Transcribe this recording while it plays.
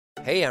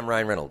Hey, I'm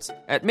Ryan Reynolds.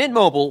 At Mint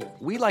Mobile,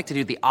 we like to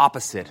do the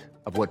opposite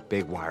of what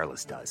Big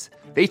Wireless does.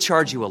 They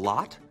charge you a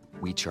lot,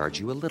 we charge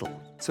you a little.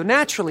 So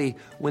naturally,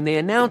 when they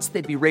announced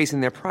they'd be raising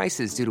their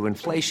prices due to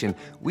inflation,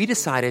 we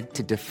decided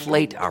to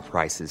deflate our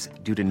prices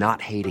due to not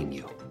hating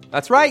you.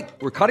 That's right.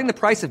 We're cutting the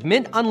price of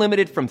Mint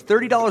Unlimited from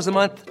 $30 a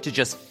month to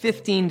just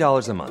 $15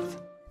 a month.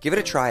 Give it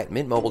a try at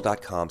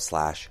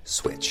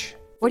mintmobile.com/switch.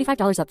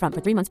 $45 up front for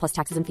 3 months plus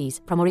taxes and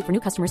fees. Promo rate for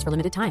new customers for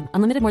limited time.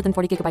 Unlimited more than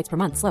 40 gigabytes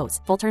per month. Slows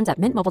full terms at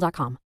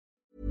mintmobile.com.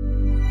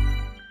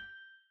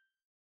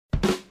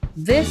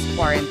 This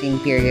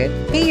quarantine period,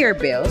 pay your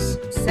bills,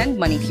 send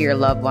money to your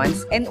loved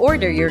ones, and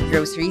order your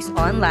groceries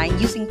online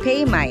using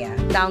PayMaya.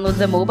 Download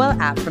the mobile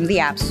app from the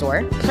App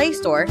Store, Play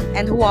Store,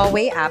 and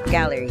Huawei App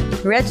Gallery.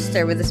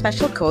 Register with a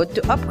special code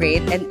to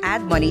upgrade and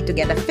add money to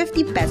get a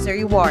 50 peso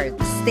reward.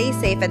 Stay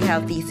safe and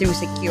healthy through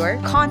secure,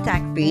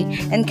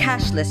 contact-free, and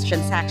cashless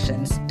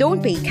transactions.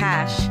 Don't pay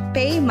cash,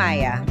 pay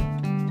Maya.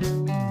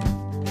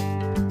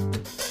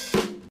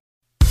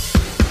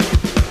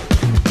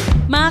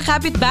 Mga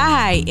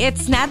kapitbahay,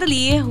 it's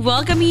Natalie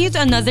welcoming you to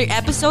another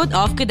episode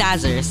of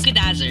Kudazers,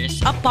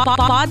 a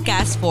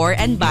podcast for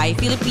and by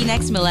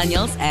Filipinx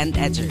millennials and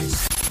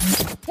edgers.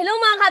 Hello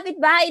mga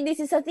kapitbahay, this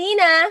is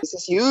Athena. This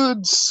is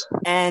Yudes.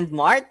 And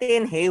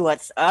Martin, hey,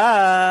 what's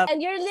up?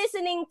 And you're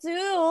listening to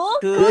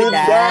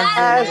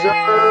Kudazers.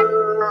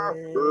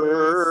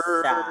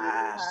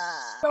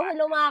 So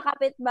hello mga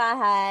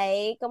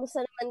kapitbahay,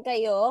 kamusta naman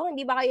kayo?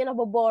 Hindi ba kayo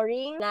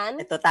naboboring?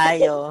 Ito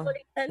tayo,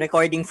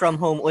 recording from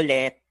home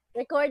ulit.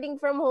 Recording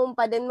from home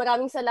pa din.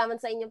 Maraming salamat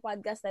sa inyong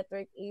Podcast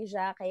Network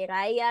Asia, kay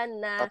Ryan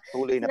na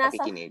patuloy na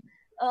pakikinig.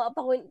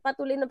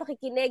 Patuloy na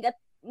pakikinig at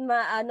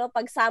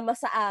pagsama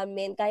sa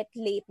amin kahit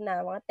late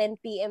na, mga 10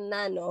 p.m.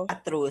 na, no?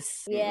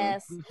 Atrus.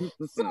 Yes.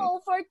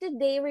 So, for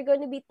today, we're going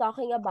to be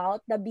talking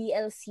about the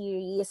BL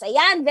series.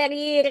 Ayan,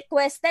 very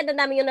requested. Ang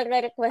dami yung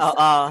nagre-request.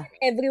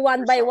 Every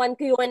one by one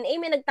Q&A,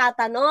 may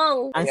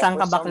nagtatanong. Ang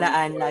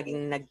sangkabaklaan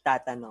laging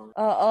nagtatanong.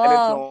 I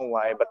don't know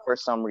why, but for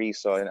some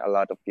reason, a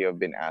lot of you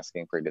have been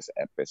asking for this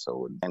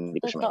episode. And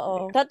hindi ko siya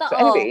maintindihan. Totoo. So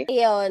anyway,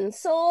 Ayun.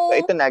 So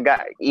ito na,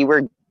 you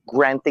were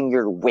granting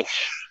your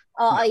wish.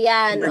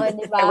 Ayan.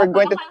 Diba?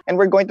 And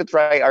we're going to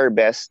try our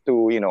best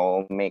to,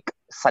 make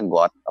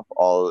sagot of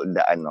all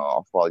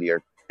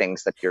your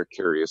things that you're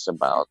curious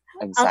about.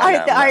 And ang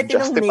arte-arte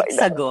ng make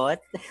sagot.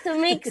 To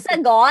make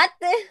sagot?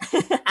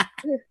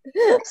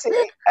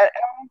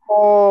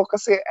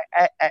 Kasi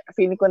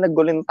feeling ko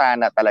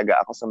nagulintana talaga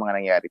ako sa mga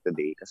nangyari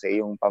today.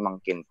 Kasi yung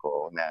pamangkin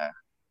ko na,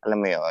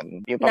 alam mo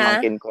yun, yung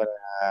pamangkin ko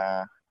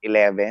na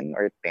 11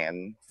 or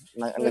 10,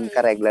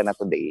 nagkaregla na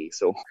today.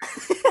 So,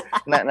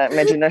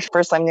 medyo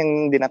first time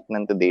niyang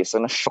dinatnan today.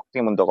 So, na-shock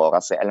yung mundo ko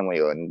kasi, alam mo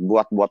yun,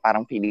 buwat-buwat,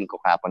 parang feeling ko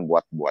kapon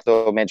buwat-buwat.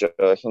 So, medyo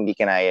hindi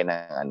kinaya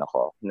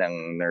ng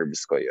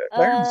nerves ko yun.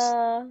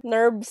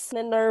 Nerves.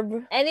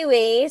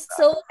 Anyway,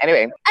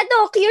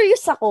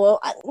 curious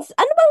ako.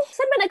 Saan ba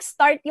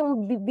nag-start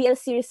yung BL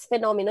series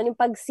phenomenon, yung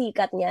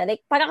pagsikat niya?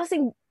 Like, parang kasi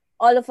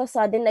all of a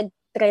sudden,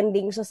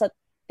 nag-trending siya sa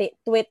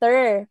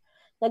Twitter.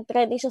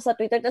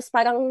 Tapos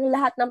parang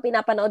lahat ng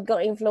pinapanood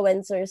kong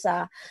influencer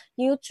sa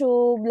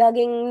YouTube,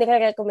 laging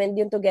nire-recommend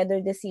yung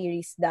Together the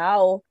series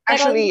daw.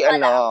 Pero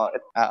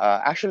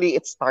actually,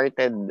 it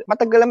started,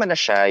 matagal naman na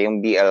siya,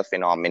 yung BL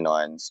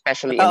phenomenon,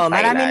 especially in Thailand.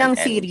 Marami ng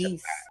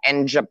series.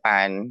 And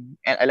Japan,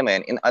 and alam mo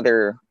yun, in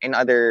other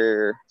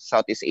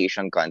Southeast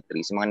Asian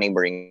countries, mga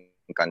neighboring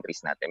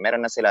countries natin,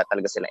 meron na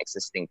talaga silang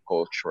existing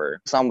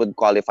culture. Some would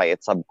qualify it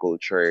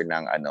subculture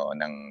ng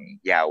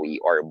yaoi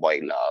or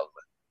boy love.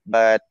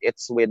 But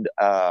it's with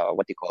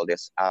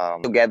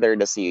Together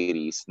the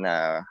series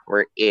na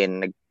we're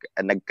in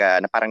na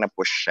parang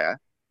na-push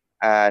siya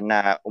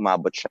na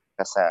umabot siya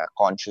sa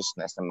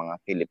consciousness ng mga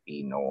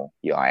Filipino.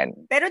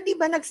 Yun. Pero di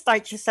ba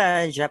nag-start siya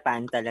sa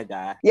Japan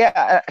talaga?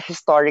 Yeah,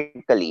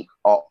 historically,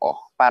 oo.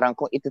 Parang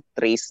kung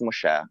iti-trace mo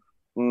siya,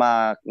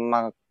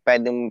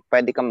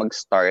 pwede kang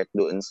mag-start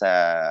doon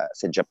sa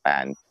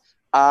Japan.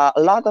 A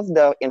lot of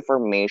the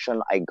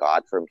information I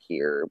got from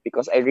here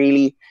because I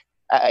really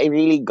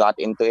got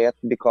into it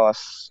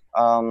because,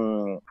 a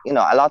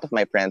lot of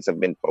my friends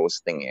have been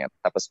posting it.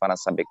 Tapos parang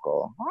sabi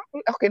ko,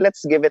 okay,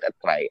 let's give it a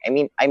try. I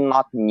mean, I'm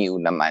not new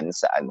naman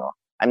sa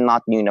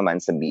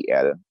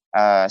BL.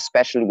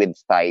 Especially with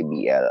Thai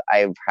BL.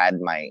 I've had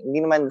hindi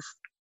naman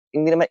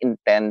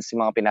intense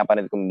yung mga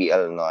pinapanood kong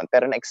BL noon.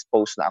 Pero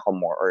na-expose na ako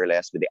more or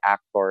less with the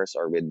actors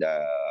or with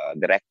the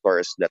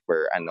directors that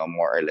were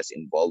more or less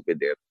involved with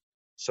it.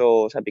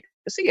 So sabi ko,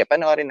 sige,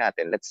 panoorin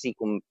natin. Let's see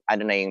kung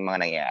ano na yung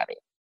mga nangyari.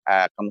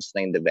 Kamusta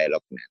na yung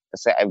development.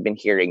 Kasi I've been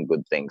hearing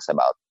good things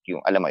about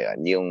yung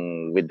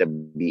with the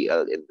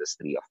BL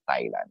industry of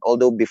Thailand.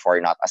 Although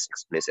before, not as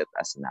explicit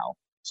as now.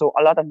 So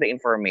a lot of the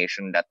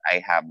information that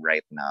I have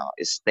right now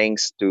is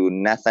thanks to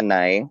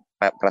Nathanai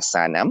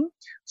Prasanam,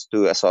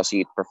 to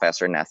Associate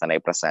Professor Nathanai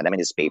Prasanam in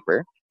his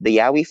paper, The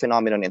Yaoi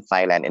Phenomenon in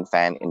Thailand and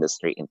Fan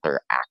Industry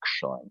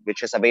Interaction,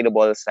 which is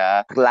available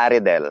sa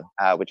Claridel,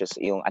 which is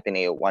yung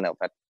Ateneo,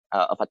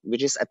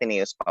 which is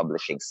Ateneo's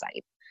publishing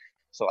site.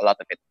 So a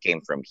lot of it came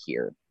from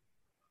here.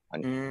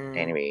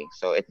 Anyway,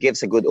 so it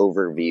gives a good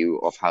overview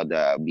of how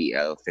the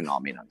BL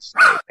phenomenon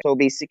started. So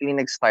basically,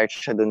 nag-start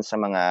siya dun sa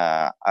mga,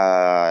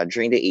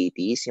 during the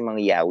 80s, yung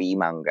mga yaoi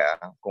manga.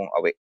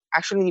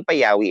 Actually, hindi pa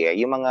yaoi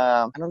yung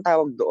mga, anong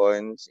tawag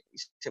doon?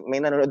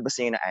 May nanonood ba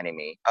sa inyo na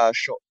anime?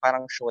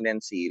 Parang shonen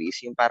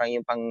series, yung parang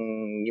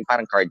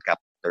card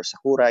captor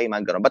Sakura, yung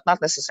mga ganun. But not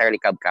necessarily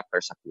card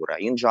captor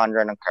Sakura. Yung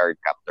genre ng card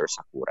captor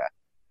Sakura.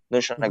 Doon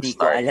siya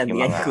nag-start. Hindi ko alam yung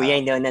yan, mga, kuya,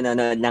 hindi ako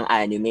nanonood ng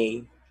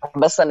anime.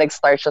 Basta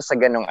nag-start siya sa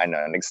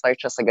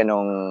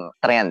ganong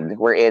trend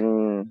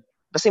wherein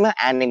kasi mga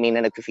anime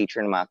na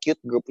nag-feature ng mga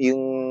cute group,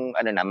 yung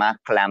mga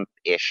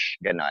clamp-ish,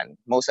 ganon.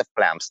 Most of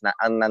clamps na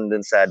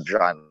nandun sa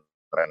genre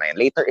na yun.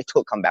 Later, it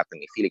will come back to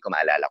me. Feeling ko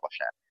maalala ko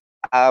siya.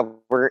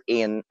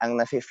 Wherein, ang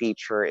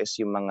na-feature is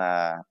yung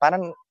mga,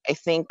 parang, I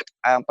think,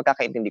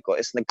 pagkakaintindi ko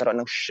is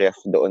nagkaroon ng shift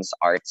doon sa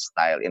art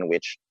style in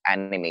which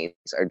animes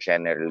are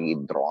generally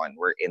drawn,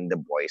 wherein the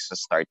boys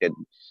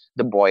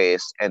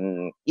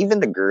and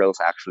even the girls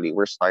actually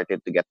were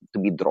started to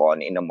be drawn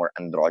in a more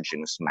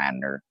androgynous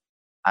manner.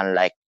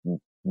 Unlike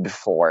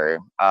before,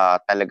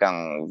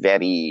 talagang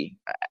very,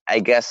 I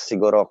guess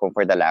siguro kung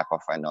for the lack of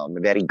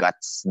very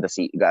guts,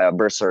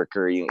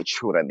 berserker yung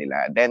itsura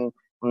nila. Then,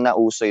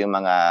 nauso yung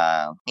mga,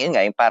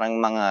 yung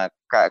parang mga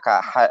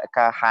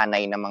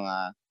kahanay na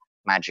mga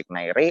Magic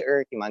Knight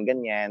Rare, yung mga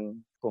ganyan.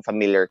 Kung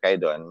familiar kayo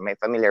doon, may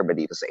familiar ba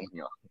dito sa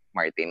inyo?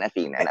 Martin,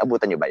 Athena,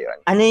 naabutan nyo ba yun?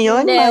 Ano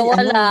yun? Hindi,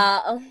 wala.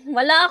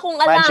 Wala akong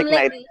alam. Magic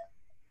Knight.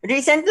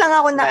 Recent lang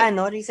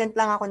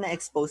ako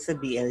na-expose sa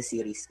BL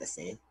series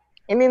kasi.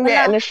 Hindi,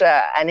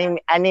 siya,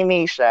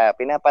 anime siya,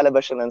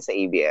 pinapalabas siya nun sa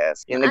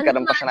ABS. Yung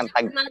nagkaroon pa siya ng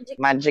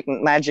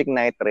Magic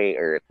Knight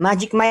Rare.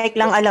 Magic Mike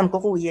lang alam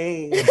ko,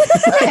 kuya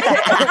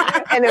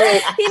Anyway,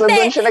 so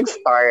doon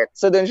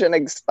siya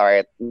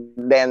nag-start.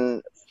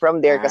 Then, from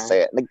there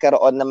kasi,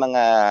 nagkaroon ng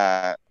mga,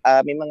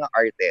 may mga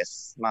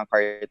artists, mga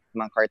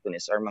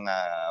cartoonists, or mga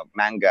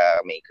manga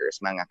makers,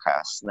 mga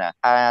cast, na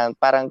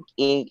parang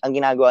ang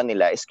ginagawa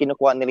nila is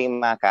kinukuha nila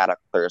yung mga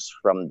characters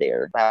from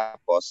there.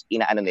 Tapos,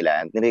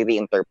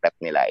 nire-reinterpret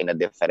nila in a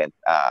different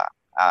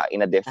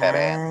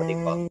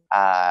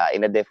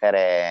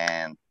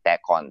tech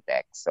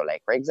context. So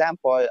like for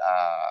example,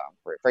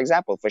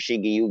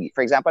 Fushigi Yugi.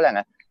 For example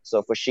lang,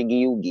 so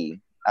Fushigi Yugi,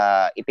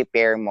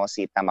 ipipair mo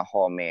si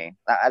Tamahome.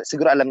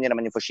 Siguro alam niyo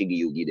naman yung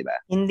Fushigi Yugi, di ba?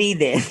 Hindi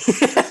din.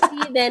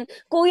 Hindi din.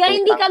 Kuya,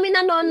 hindi kami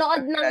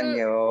nanonood ng...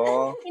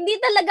 Hindi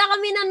talaga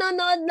kami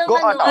nanonood ng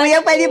Kuya,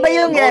 pwede ba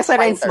yung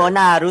reference mo?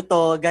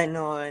 Naruto,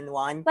 ganon,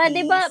 One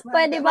Piece.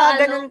 Pwede ba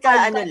ganun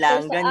ka,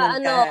 ganon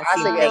ka.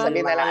 Sige,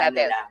 sabihin na lang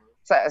natin.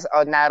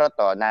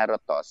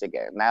 Naruto.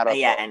 Sige, Naruto.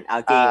 Ayan,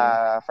 okay.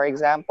 For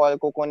example,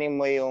 kukunin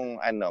mo yung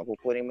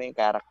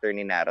character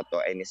ni Naruto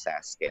ay ni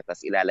Sasuke,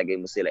 tapos ilalagay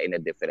mo sila in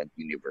a different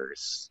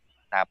universe.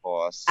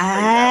 Tapos,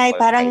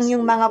 example, parang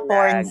yung mga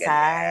porn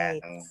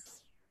sites.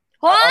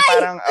 Hoy!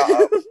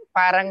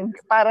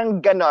 Parang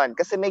ganon.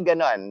 Kasi may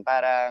ganon.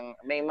 Parang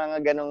may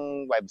mga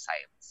ganong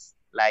websites.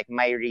 Like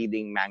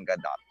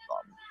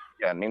myreadingmanga.com.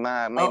 Yun, may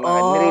mga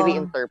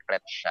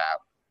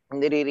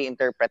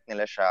nire-reinterpret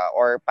nila siya,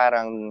 or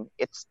parang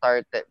it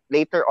started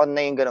later on na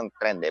yung ganong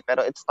trend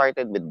pero it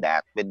started with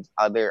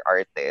other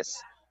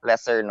artists,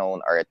 lesser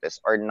known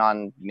artists or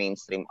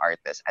non-mainstream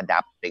artists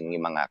adapting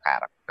yung mga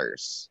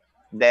characters.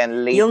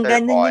 Then later yung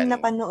ganun yung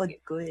napanood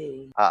ko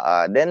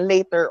then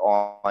later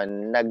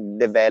on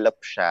nag-develop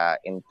siya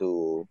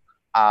into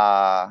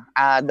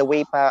the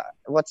way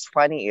what's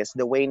funny is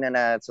the way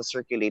na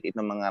circulate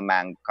itong mga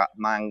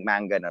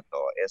manga na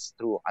to is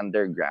through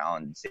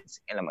underground.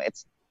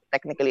 It's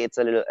technically, it's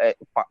a little,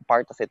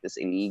 part of it is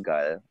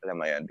illegal, alam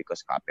mo yun,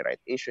 because copyright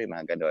issue,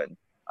 mga ganun.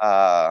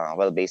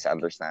 Based sa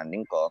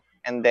understanding ko.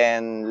 And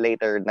then,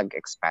 later,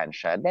 nag-expand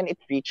siya. Then, it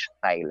reached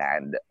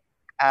Thailand.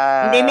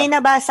 Hindi, may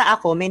nabasa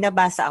ako,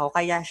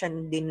 kaya siya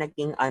din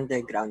naging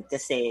underground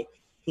kasi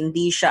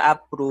hindi siya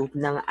approved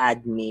ng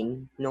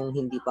admin nung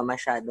hindi pa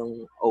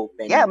masyadong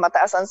open. Yeah,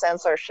 mataas ang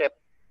censorship.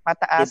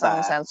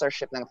 Ang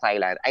censorship ng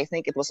Thailand. I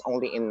think it was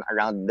only in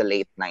around the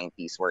late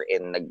 90s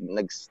wherein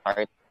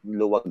nag-start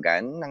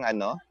luwagan ng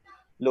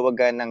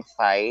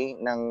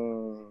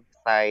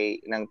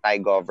Thai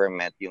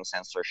government yung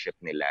censorship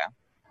nila.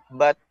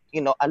 But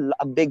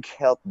a big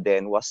help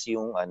then was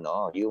yung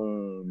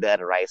the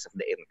rise of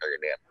the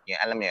internet.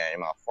 Yung alam niyo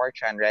yung mga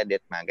 4chan,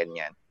 Reddit, mga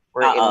ganyan.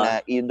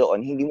 Wherein yun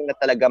doon hindi mo na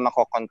talaga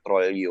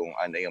makokontrol yung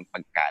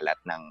pagkalat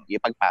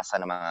yung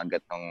pagpasa ng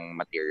mga gatong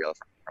material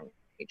from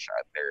each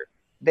other.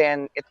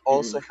 Then, it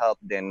also helped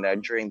then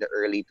during the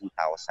early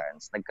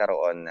 2000s,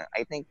 nagkaroon,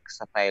 I think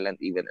sa Thailand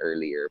even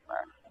earlier pa,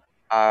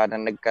 na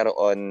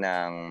nagkaroon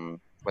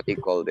ng, what do you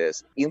call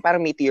this? Yung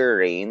parang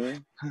Meteor Garden.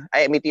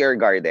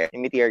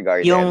 Yung Meteor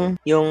Garden.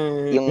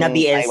 Yung na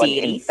BL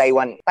series.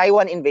 Taiwan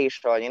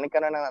Invasion. Yung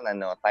nagkaroon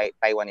ng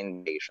Taiwan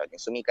Invasion. Yung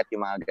sumikat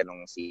yung mga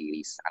ganong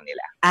series sa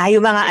kanila.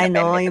 Yung mga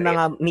yung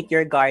mga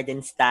Meteor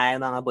Garden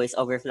style, mga Boys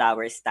Over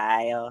Flowers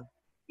style.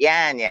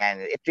 Yan.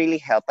 It really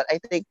helped. But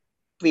I think,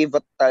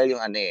 pivotal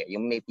yung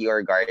yung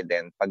Meteor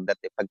Garden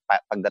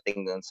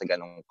pagdating doon sa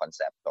ganung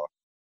konsepto.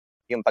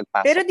 yung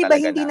pagpasok Pero di ba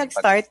hindi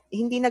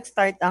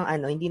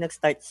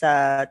nag-start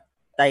sa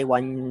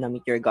Taiwan na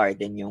Meteor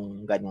Garden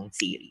yung ganong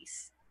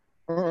series.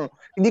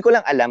 Hindi ko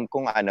lang alam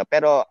kung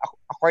pero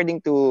according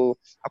to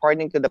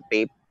the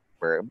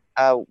paper,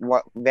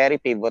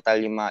 very pivotal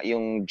yung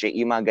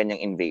mga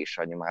ganyang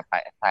invasion, yung mga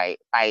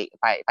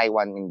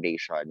Taiwan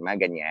invasion, mga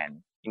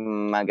ganyan.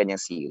 Yung mga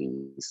ganyang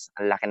series.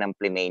 Ang laki ng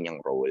play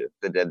niyang role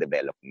to the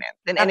development.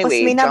 Then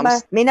anyway,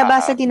 may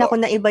nabasa din ako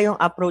na iba yung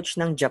approach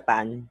ng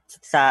Japan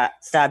sa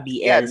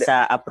BL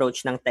sa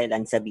approach ng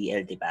Thailand sa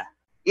BL, di ba?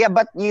 Yeah,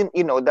 but you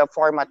know the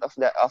format of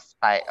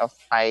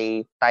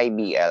Thai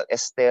BL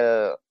is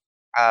still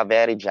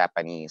very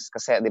Japanese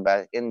kasi 'di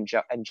ba in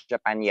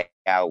Japan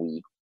yaoi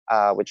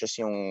which is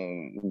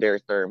yung their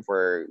term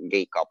for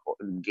gay couple,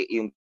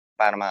 yung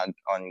para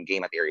on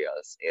gay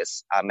materials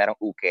is merong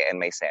uke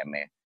and may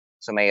seme.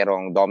 So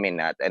mayroong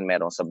dominant and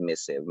merong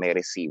submissive, may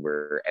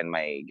receiver and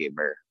may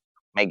giver.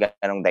 May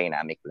ganong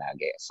dynamic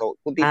lagi. So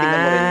kung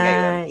titignan mo rin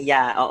ngayon,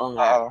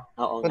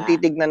 kung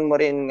titignan mo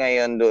rin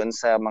ngayon doon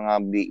sa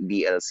mga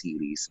BL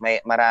series, may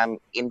marami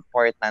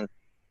important,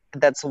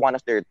 that's one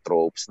of their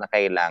tropes na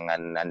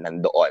kailangan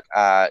nandoon.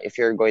 If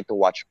you're going to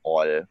watch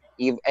all,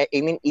 I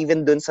mean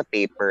even doon sa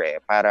paper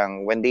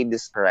parang when they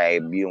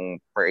describe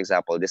yung, for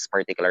example, this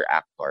particular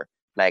actor,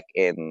 like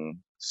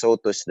in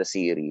Sotus the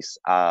series,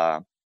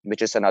 which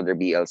is another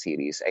BL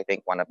series, I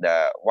think one of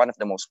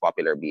the most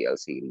popular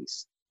BL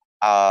series.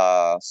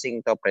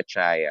 Singto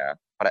Prachaya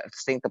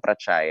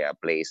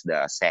plays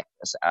the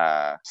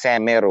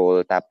semi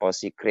role, tapos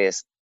si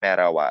Chris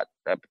Perawat,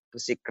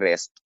 si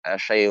Chris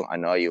siya yung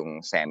yung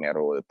semi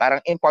role.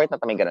 Parang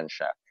important na may ganun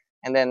siya.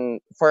 And then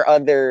for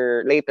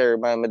later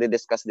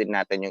madidiscuss din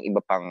natin yung iba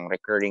pang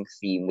recurring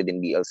theme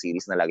within BL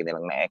series na lagi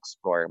nilang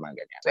na-explore,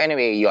 mga ganyan. So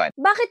anyway, yun.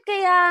 Bakit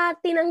kaya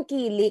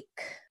tinangkilik?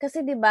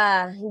 Kasi 'di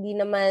ba, hindi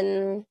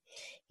naman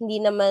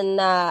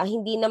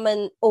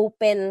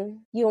open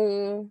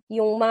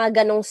yung mga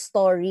ganong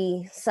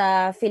story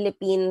sa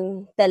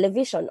Philippine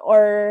television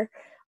or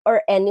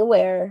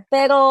anywhere.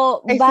 Pero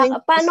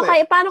paano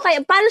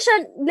siya,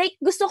 like,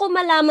 gusto ko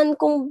malaman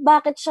kung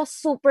bakit siya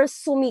super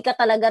sumika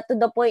talaga to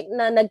the point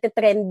na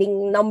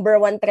nagte-trending, number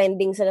 1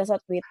 trending sila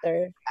sa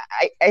Twitter.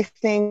 I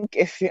think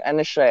if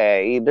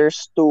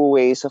there's two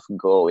ways of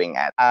going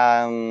at.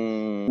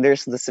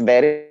 There's this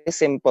very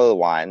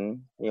simple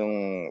one,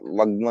 yung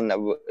wag mo na,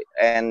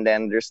 and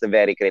then there's the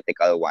very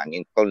critical one.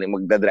 Yung kung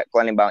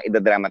halimbawa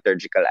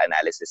ida-dramaturgical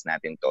analysis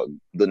natin to,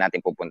 doon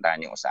natin pupuntahan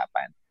yung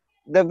usapan.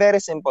 The very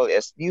simple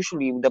is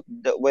usually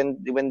when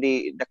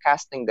the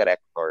casting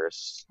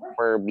directors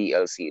for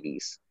BL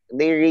series,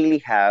 they really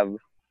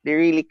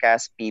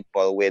cast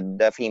people with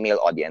the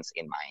female audience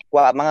in mind.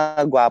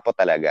 Mga gwapo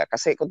talaga.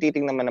 Kasi kung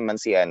titingnan naman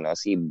si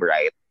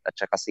Bright at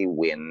saka si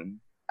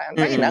Win,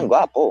 ang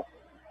gwapo.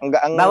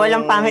 Bawal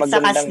ang pangit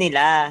sa cast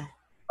nila.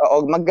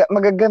 Oo,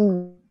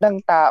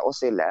 magagandang tao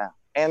sila.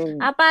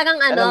 And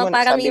parang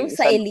parang yung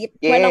sa Elite,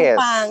 yes. Walang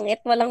pangit,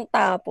 walang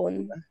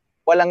tapon.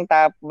 Walang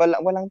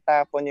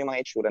tapon yung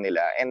mga itsura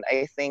nila, and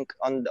I think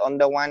on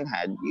the one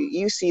hand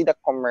you see the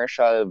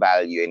commercial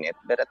value in it,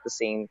 but at the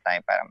same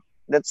time parang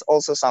that's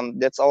also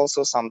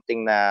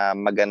something na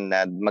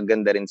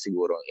maganda rin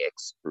siguro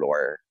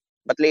i-explore,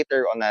 but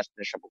later on na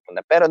siya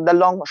pupunta. Pero the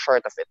long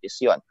short of it is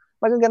yon,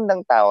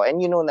 magagandang tao,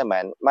 and you know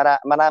naman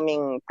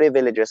maraming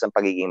privileges ang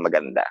pagiging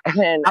maganda.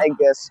 And I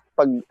guess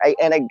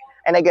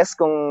I guess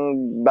kung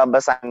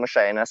babasahin mo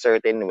siya in a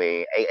certain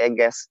way, I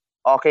guess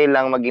okay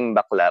lang maging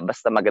bakla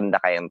basta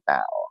maganda kayong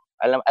tao.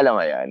 Alam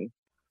mo 'yan.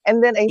 And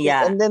then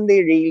and then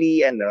they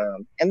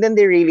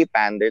really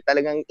pander.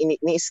 Talagang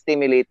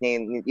ni-stimulate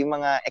niya yung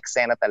mga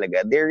eksena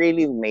talaga. They're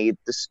really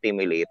made to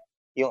stimulate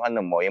yung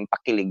yung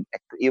pakilig,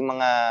 yung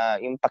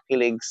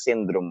pakilig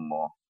syndrome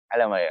mo.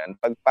 Alam mo 'yan.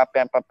 Pag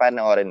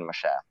papanoorin mo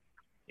siya.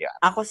 Yeah.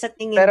 Ako sa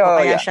tingin ko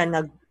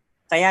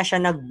kaya siya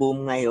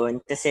nag-boom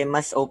ngayon kasi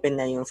mas open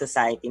na yung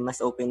society,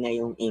 mas open na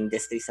yung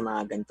industry sa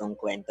mga gantong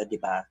kwento, 'di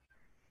ba?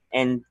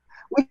 And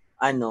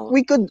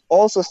we could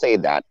also say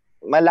that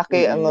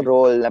malaki ang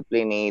role na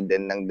played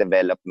ng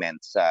development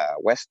sa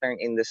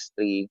Western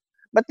industry.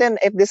 But then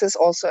this is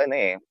also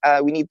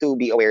we need to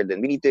be aware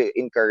then. We need to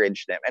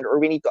encourage them, or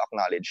we need to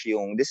acknowledge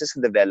this is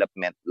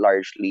development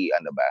largely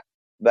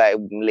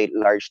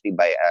largely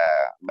by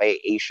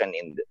Asian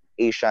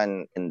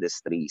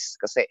industries,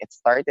 kasi it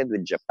started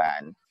with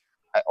Japan,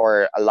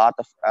 or a lot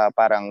of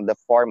parang the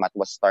format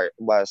was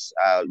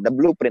the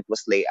blueprint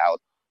was laid out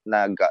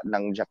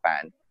ng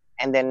Japan.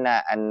 And then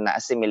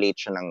na-assimilate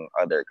siya ng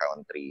other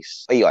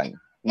countries. Ayun.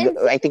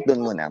 I think doon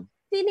muna.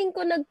 Feeling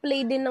ko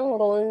nag-play din ng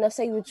role na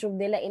sa YouTube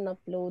nila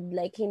in-upload.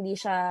 Like, hindi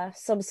siya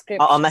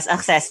subscription. Oo, mas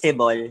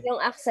accessible.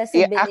 Yung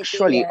accessibility. Yeah,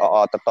 actually,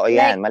 oo, totoo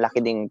yan. Like,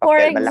 malaki ding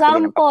papel. Malaki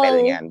din ang papel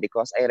niyan.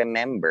 Because I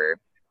remember,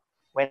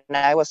 when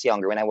I was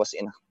younger,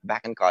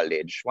 back in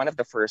college, one of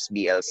the first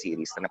BL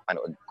series na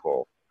napanood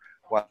ko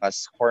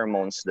was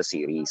Hormones the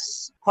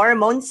series.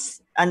 Hormones,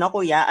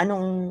 kuya?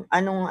 Anong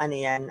ano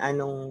yan?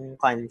 Anong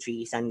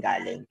country? Saan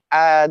galing?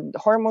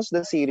 Hormones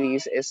the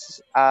series is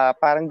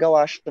parang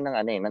gawa siya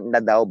ng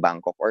Nadao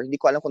Bangkok, or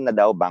hindi ko alam kung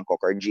Nadao Bangkok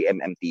or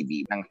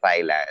GMMTV ng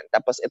Thailand.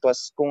 Tapos it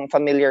was, kung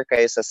familiar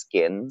kayo sa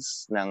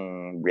Skins ng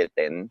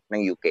Britain,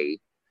 ng UK,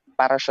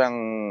 para siyang,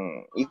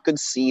 you could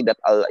see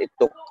that it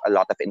took a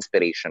lot of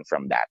inspiration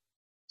from that.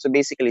 So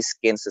basically,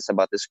 Skins is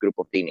about this group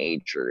of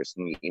teenagers,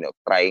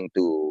 trying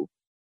to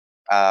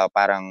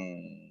parang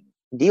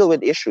deal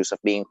with issues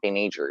of being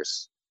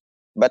teenagers.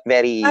 But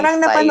very... Parang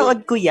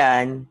napanood ko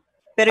yan,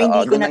 pero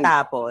hindi ko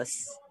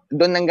natapos.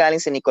 Doon nanggaling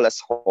si Nicholas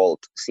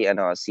Hoult, si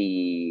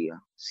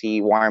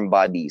Warm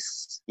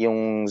Bodies,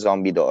 yung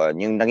zombie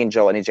doon, yung naging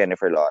jowa ni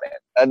Jennifer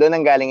Lawrence. Doon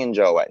nanggaling yung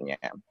jowa niya.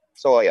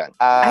 So, ayun.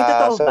 Ay,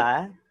 totoo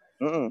ba?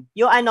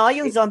 Yung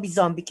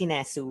zombie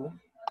Kinesu.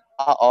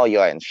 Oo,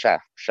 yun. Siya.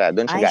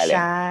 Doon siya galing.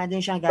 Doon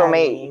siya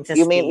galing. So,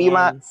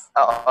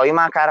 yung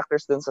mga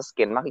characters doon sa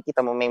Skin, makikita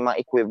mo may mga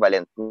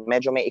equivalent.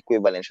 Medyo may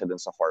equivalent siya doon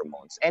sa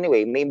Hormones.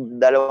 Anyway, may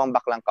dalawang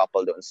baklang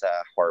couple doon sa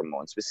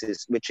Hormones,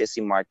 which is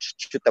si March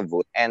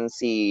Chutavut and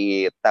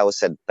si Tao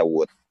Said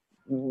Tawut.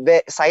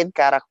 Side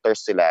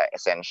characters sila,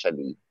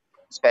 essentially.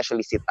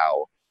 Especially si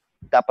Tao.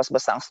 Tapos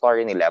basta ang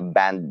story nila,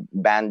 band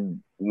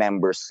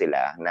members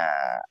sila na,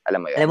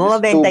 alam mo yun. Alam mo,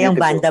 mabenta yung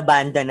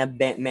banda-banda na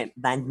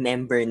band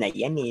member na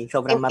yan eh.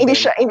 Sobrang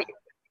mabenta.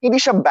 Hindi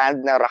siya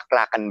band na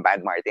raklakan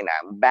band, Martina.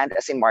 Band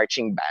as in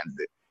marching band.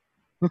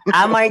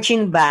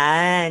 Marching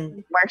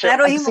band.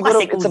 Pero yung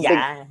kasi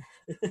kuya.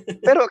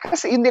 Pero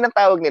kasi yun din ang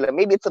tawag nila.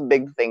 Maybe it's a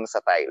big thing sa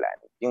Thailand.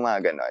 Yung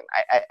mga ganon.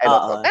 I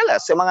don't know. Tell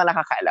us, yung mga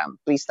nakakaalam.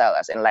 Please tell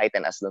us,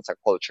 enlighten us dun sa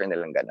culture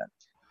nilang ganon.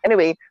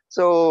 Anyway,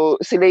 so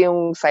sila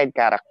yung side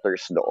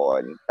characters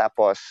doon.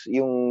 Tapos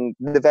yung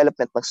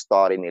development ng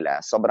story nila,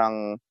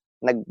 sobrang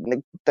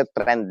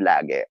nag-trend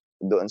lagi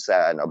doon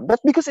sa But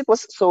because it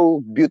was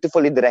so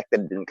beautifully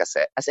directed din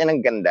kasi, as in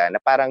ang ganda, na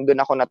parang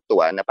doon ako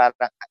natuwa, na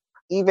parang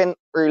even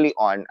early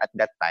on at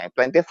that time,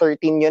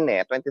 2013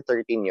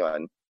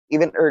 yun.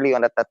 Even early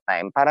on at that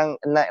time, parang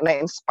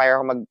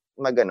na-inspire ako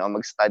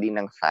mag-study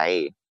ng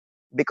Thai.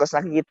 Because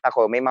nakikita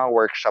ko, may mga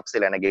workshops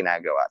sila na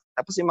ginagawa.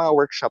 Tapos yung mga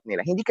workshop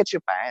nila, hindi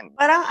kachupan.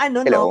 Parang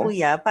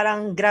kuya,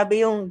 parang grabe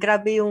yung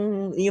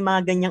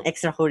mga ganyang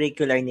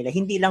extracurricular nila.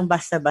 Hindi lang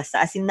basta-basta,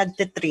 as in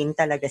nagte-train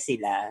talaga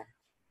sila.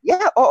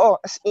 Yeah,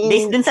 oo.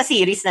 Based dun sa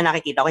series na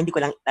nakikita ko, hindi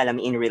ko lang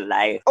alam in real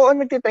life. Oo,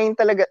 nagte-train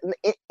talaga.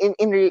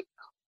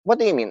 What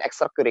do you mean?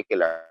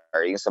 Extracurricular?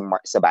 Yung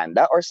sa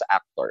banda or sa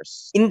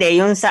actors? Hindi,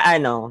 yung sa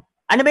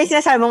Ano ba yung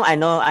sinasabi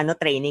mong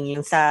training?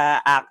 Yung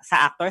sa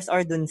actors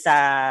or dun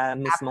sa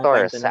mismong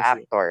kwento? Sa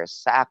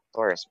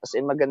actors. Kasi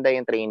maganda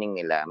yung training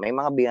nila. May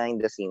mga behind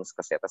the scenes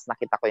kasi. Tapos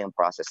nakita ko yung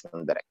process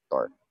ng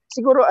director.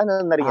 Siguro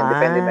na rin yan.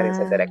 Depende na rin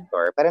sa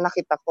director. Pero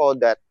nakita ko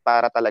that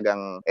para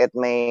talagang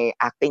may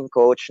acting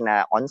coach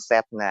na on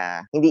set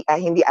na hindi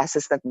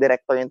assistant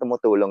director yung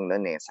tumutulong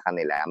nun sa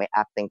kanila. May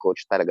acting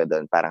coach talaga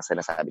doon. Parang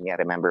sinasabi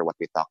niya, remember what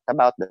we talked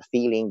about, the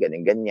feeling,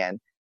 ganyan-ganyan.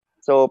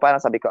 So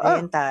parang sabi ko,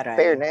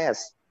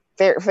 fairness.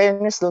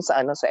 Fairness dun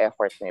sa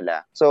effort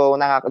nila. So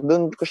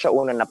doon ko siya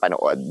una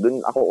napanood.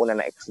 Doon ako una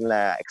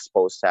na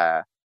expose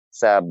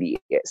sa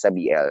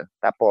BL.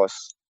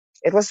 Tapos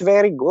it was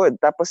very good.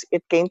 Tapos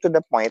it came to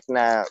the point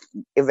na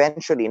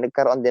eventually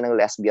nagkaroon din ng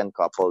lesbian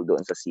couple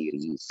doon sa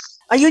series.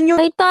 Ayun yung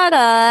ay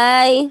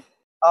taray.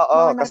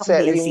 Oo, kasi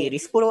yung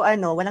series puro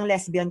walang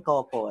lesbian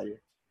couple.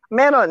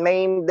 Meron,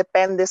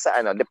 depende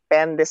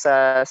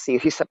sa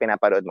series sa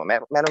pinapanood mo.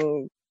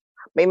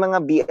 May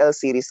mga BL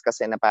series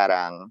kasi na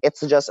parang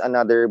it's just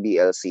another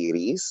BL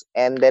series,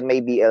 and then may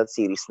BL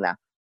series na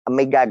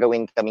may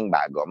gagawin kaming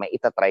bago, may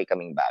itatry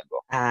kaming bago.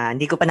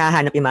 Hindi ko pa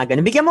nahanap yung mga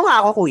ganun. Bigyan mo nga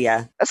ako,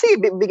 kuya. Kasi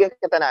bigyan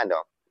kita na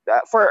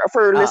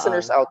for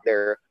listeners out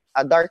there,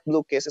 Dark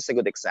Blue Kiss is a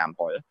good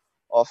example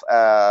of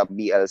a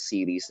BL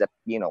series that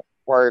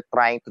were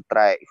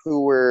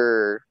who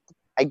were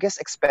I guess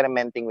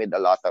experimenting with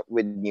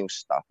with new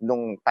stuff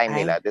nung time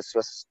nila. This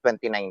was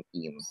 2019.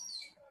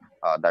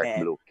 Dark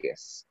Blue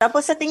Kiss.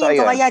 Tapos sa tingin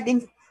ko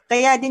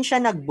kaya din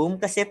siya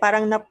nag-boom kasi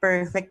parang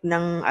na-perfect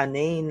ng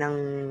ng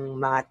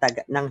mga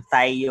ng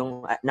Thai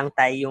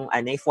yung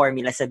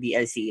formula sa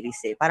BL series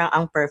eh. Parang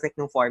ang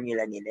perfect ng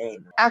formula nila eh.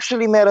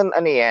 Actually meron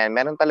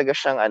talaga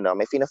siyang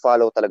may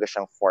fina-follow talaga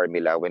siyang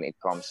formula when it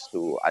comes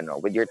to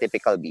with your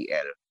typical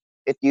BL.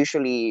 It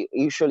usually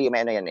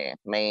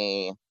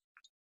may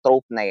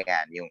trope na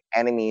yan, yung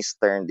enemies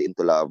turned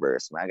into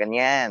lovers, mga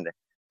ganyan.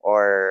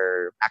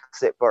 Or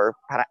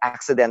parang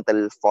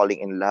accidental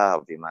falling in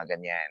love, yung mga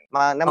ganyan.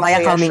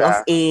 Kaya coming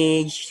of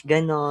age,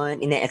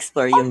 ganon,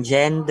 ine-explore yung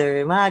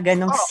gender, mga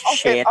ganong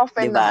shit,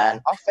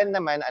 diba? Often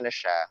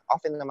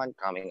naman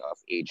coming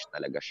of age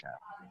talaga siya.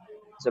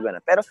 So,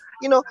 ganun. Pero,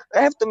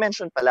 I have to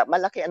mention pala,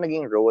 malaki ang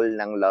naging role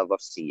ng Love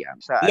of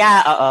Siam.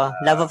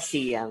 Love of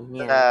Siam.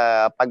 Yeah. Sa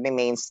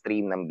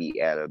pag-mainstream ng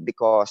BL.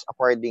 Because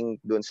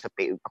according to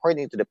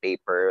the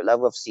paper,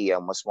 Love of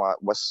Siam was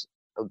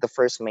the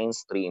first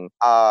mainstream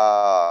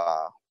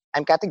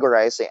I'm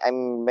categorizing,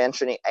 I'm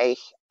mentioning, I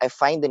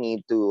find the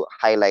need to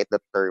highlight the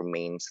term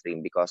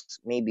mainstream because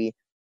maybe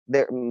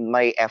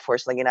my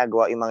efforts na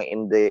ginagawa yung mga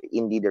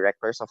indie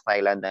directors of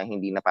Thailand na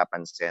hindi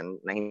napansin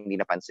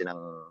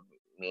ng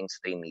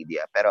mainstream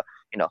media. Pero,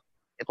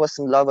 it was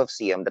Love of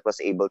Siam that was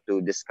able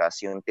to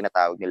discuss yung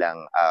tinatawag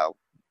nilang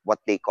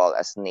what they call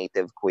as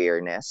native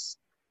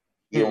queerness.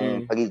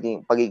 Yung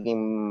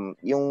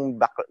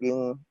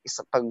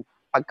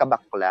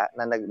pagkabakla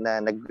na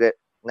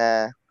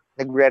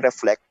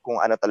nagre-reflect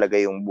kung ano talaga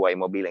yung buhay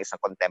mo bilang isang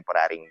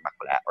contemporary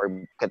bakla or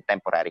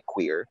contemporary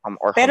queer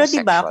or pero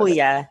diba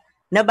kuya,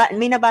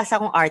 may nabasa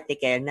akong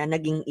article na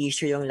naging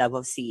issue yung Love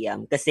of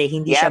Siam kasi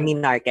hindi siya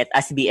minarket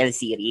as BL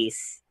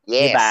series.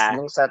 Yes, diba?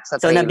 Sa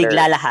so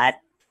nabigla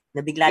lahat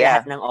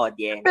lahat ng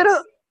audience.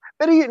 Pero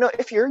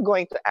if you're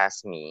going to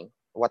ask me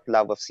what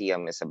Love of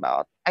Siam is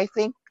about, I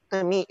think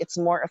to me it's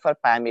more of a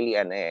family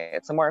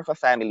it's more of a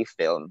family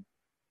film.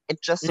 It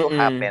just so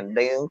happened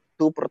na yung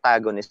two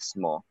protagonists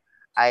mo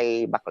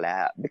ay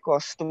bakla.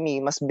 Because to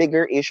me, mas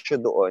bigger issue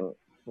doon,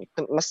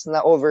 mas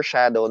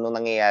na-overshadow nung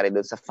nangyayari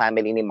doon sa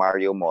family ni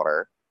Mario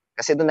Morer.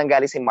 Kasi doon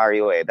nanggaling si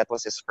Mario that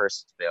was his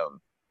first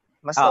film.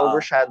 Mas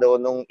na-overshadow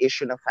nung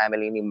issue ng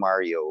family ni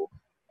Mario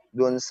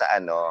doon sa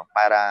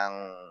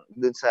parang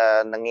doon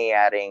sa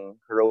nangyayaring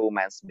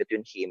romance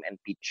between him and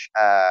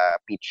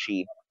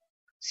Peachy,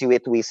 si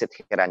Witwisit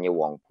Hiranyo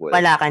Wongkul.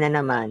 Wala ka na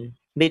naman.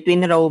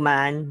 Between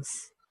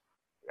romance...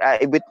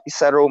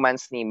 sa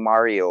romance ni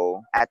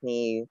Mario at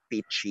ni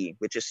Peachy,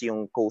 which is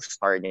yung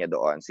co-star niya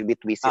doon, si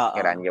Witwisit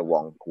Hiranyo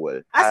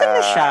Wongkul. Asan na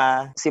siya?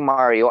 Si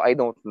Mario, I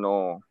don't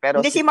know.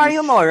 Pero hindi si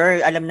Mario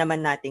Morer, alam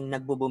naman nating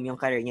nagbo-boom yung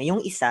career niya.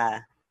 Yung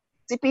isa.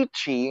 Si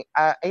Peachy,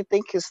 I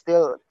think he's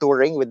still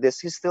touring with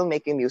this. He's still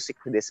making music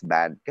with this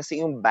band.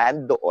 Kasi yung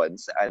band doon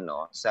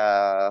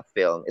sa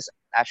film is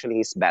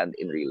actually his band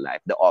in real life,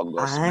 the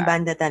August band.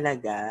 Banda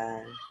talaga.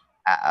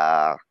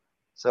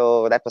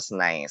 So that was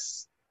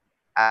nice.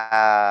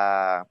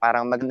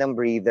 Parang magandang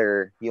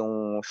breather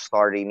yung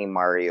story ni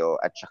Mario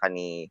at saka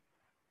ni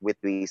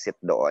Witwisit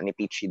doon, ni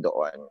Peachy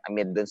doon,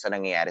 amid doon sa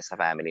nangyayari sa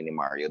family ni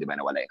Mario, di ba,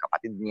 nawala yung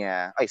kapatid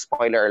niya. Ay,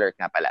 spoiler alert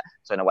nga pala.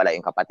 So, nawala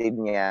yung kapatid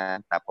niya,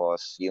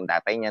 tapos yung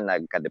tatay niya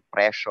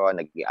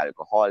nagka-depression, naging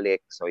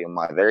alcoholic, so yung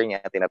mother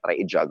niya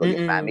tinatry i-juggle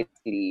yung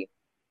family.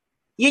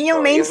 Yun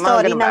yung main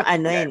story ng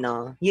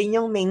Yun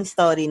yung main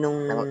story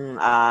nung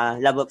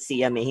Love of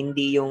Siam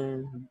hindi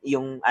yung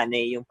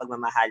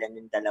pagmamahalan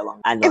ng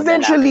dalawang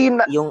eventually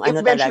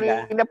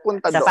talaga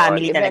napunta sa doon.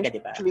 family talaga, di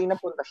ba? Eventually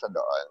napunta siya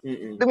doon.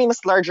 Dumi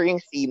mas larger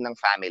yung theme ng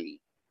family.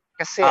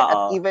 Kasi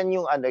at even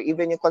yung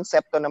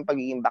konsepto ng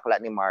pagiging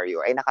bakla ni Mario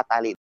ay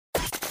nakatali.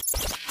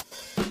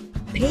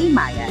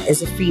 PayMaya is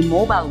a free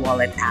mobile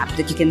wallet app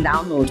that you can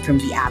download from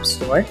the App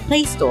Store,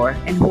 Play Store,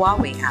 and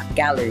Huawei App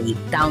Gallery.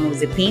 Download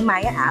the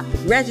PayMaya app,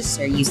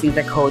 register using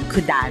the code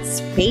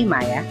KUDAZ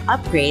PayMaya,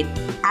 upgrade,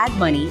 add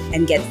money,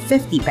 and get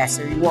 50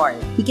 peso reward.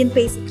 You can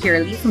pay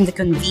securely from the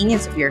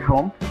convenience of your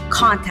home,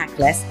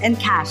 contactless and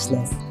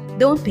cashless.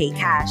 Don't pay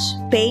cash,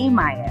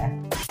 PayMaya.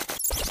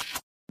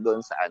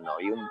 Doon sa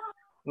yung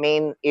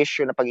main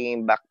issue na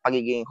pagiging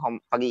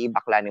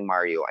bakla ni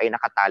Mario ay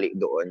nakatali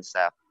doon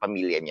sa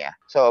pamilya niya.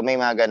 So may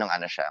mga ganong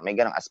may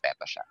ganong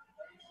aspeto siya.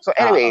 So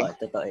anyway,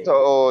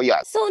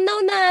 yeah. So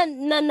now na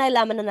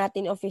nalaman na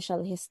natin yung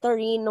official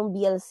history ng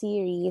BL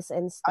series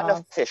and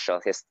stuff. Unofficial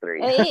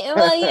history.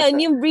 Well, yan,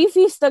 yung brief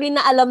history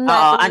na alam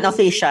natin.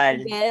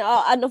 Unofficial.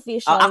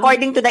 Unofficial.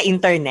 According to the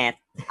internet.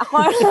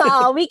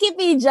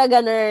 Wikipedia,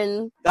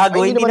 ganun. Gago,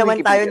 hindi naman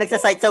tayo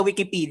nagsasite sa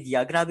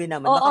Wikipedia. Grabe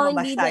naman. Baka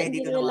mabash tayo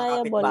dito ng mga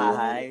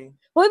kapitbahay.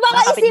 Uy,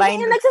 baka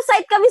isipin yung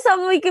nagsasite kami sa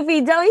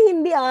Wikipedia. Uy,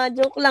 hindi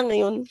joke lang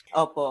yun.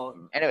 Opo.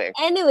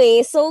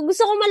 Anyway, so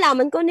gusto ko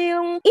malaman kung ano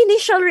yung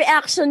initial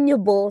reaction nyo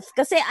both.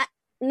 Kasi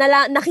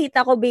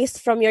nakita ko based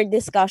from your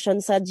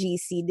discussion sa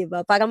GC, di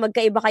ba? Parang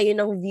magkaiba kayo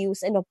ng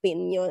views and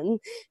opinion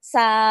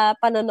sa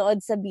panonood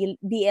sa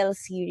BL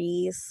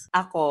series.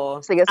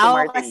 Ako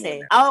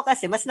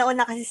kasi, mas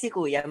nauna kasi si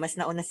Kuya. Mas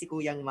nauna si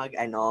Kuyang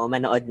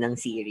manood ng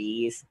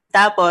series.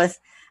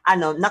 Tapos,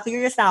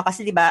 na-curious na ako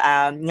kasi di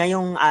ba,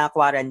 ngayong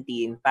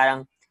quarantine,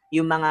 parang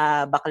yung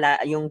mga bakla,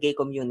 yung gay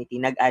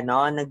community,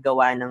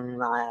 naggawa ng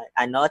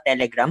mga,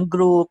 Telegram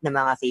group, ng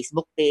mga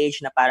Facebook page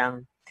na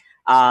parang,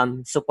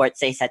 support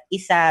sa isa't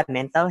isa,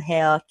 mental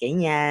health,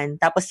 ganyan.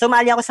 Tapos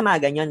sumali ako sa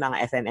mga ganyan,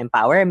 mga FM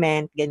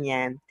empowerment,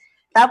 ganyan.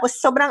 Tapos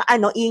sobrang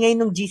ingay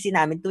nung GC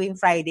namin tuwing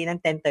Friday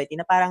ng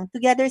 10:30 na parang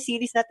together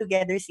series na.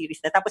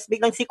 Tapos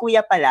biglang si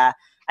Kuya pala,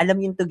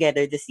 alam yung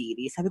Together the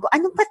series. Sabi ko,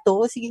 ano pa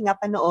to? Sige nga,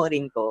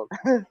 panoorin ko.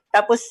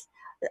 Tapos,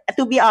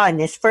 to be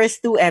honest,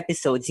 first 2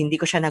 episodes, hindi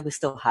ko siya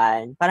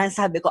nagustuhan. Parang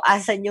sabi ko,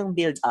 asan yung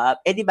build-up?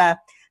 Di ba,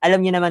 alam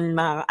niyo naman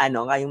mga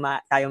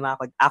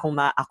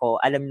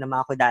ako, alam na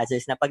mga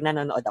kudazers na pag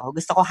nanonood ako,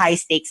 gusto ko high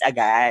stakes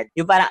agad.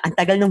 Yung parang ang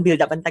tagal nung build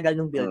up.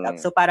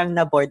 So parang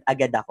na-bored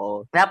agad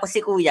ako. Tapos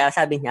si Kuya,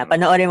 sabi niya,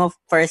 panoorin mo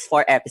first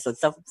 4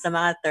 episodes. So, sa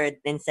mga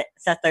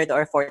third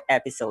or fourth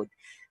episode,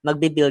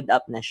 magbe-build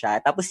up na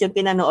siya. Tapos yung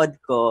pinanood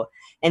ko,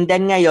 and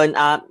then ngayon,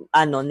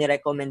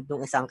 nirecommend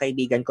nung isang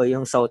kaibigan ko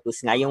yung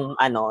Sotus nga, yung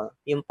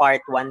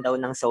part 1 daw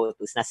ng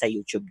Sotus nasa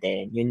YouTube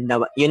din.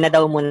 Yun na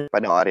daw muna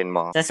panoorin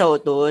mo. Sa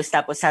Sotus,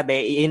 tapos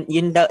sabi,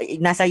 yun daw,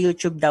 nasa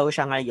YouTube daw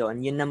siya ngayon,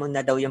 yun na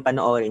muna daw yung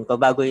panoorin ko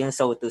bago yung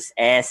Sotus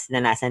S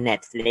na nasa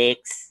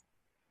Netflix.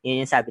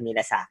 Yun yung sabi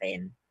nila sa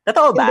akin.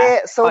 Totoo ba?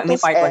 Hindi, Sotus may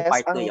part 1, S,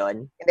 part 2 yun?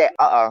 Hindi,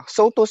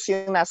 Sotus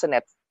yung nasa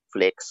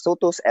Netflix.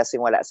 Sotus S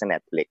yung wala sa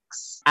Netflix.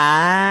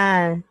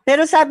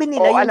 Pero sabi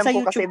nila yung alam sa ko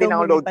YouTube kasi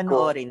daw muna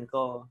panoorin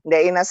ko. Hindi,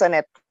 yung nasa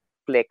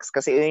Netflix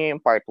kasi yun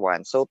yung part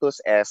 1.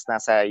 Sotus S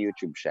nasa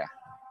YouTube siya.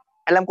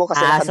 Alam ko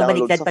kasi naka-download so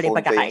baliktad sa pa rin phone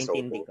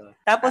pagkakaintindi ko.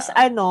 Tapos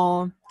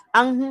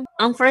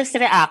ang first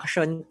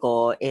reaction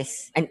ko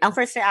is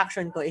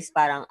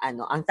parang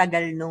ang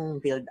tagal nung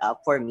build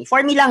up for me.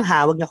 For me lang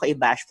ha, wag niyo ko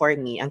i-bash. For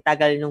me, ang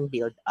tagal nung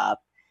build up.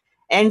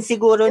 And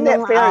siguro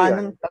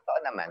totoo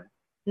naman.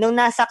 Nung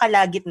nasa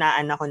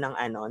kalagitnaan ako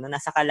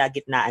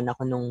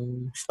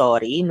nung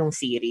story, nung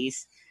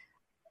series,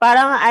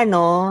 parang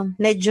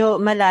medyo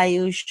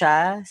malayo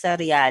siya sa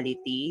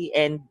reality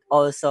and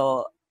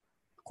also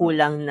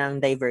kulang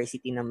ng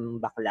diversity ng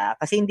bakla.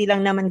 Kasi hindi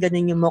lang naman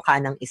ganun yung mukha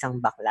ng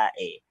isang bakla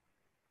eh.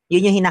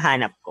 Yun yung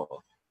hinahanap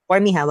ko. For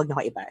me ha, wag na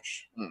ko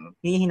i-bash.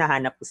 Yun yung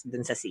hinahanap ko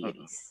dun sa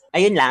series.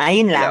 Ayun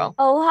lang.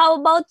 Oh, how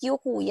about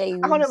you, Kuya Yus?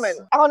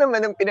 Ako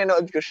naman, nung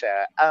pinanood ko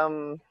siya,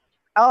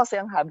 ako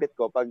kasi ang habit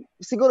ko,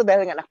 siguro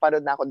dahil nga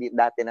nakapanood na ako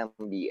dati ng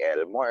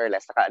BL, more or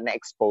less,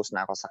 na-expose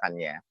na ako sa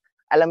kanya.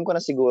 Alam ko na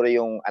siguro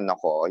yung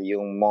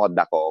yung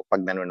moda ko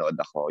pag nanonood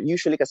ako.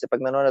 Usually kasi pag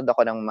nanonood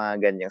ako ng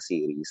mga ganyang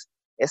series,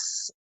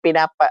 is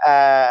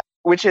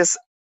which is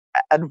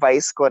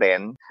advice ko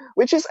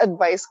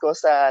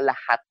sa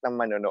lahat ng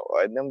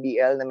manonood ng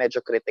BL na medyo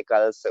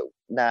critical,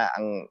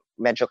 ang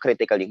medyo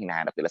critical yung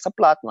hinahanap nila sa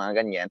plot, mga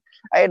ganyan.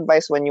 I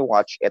advise when you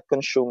watch it,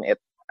 consume it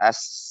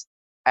as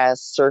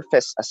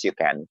surface as you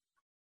can,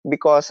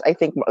 because I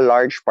think a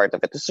large part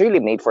of it is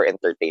really made for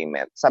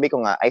entertainment. Sabi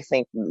ko nga, I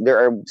think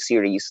there are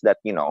series that,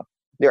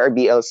 there are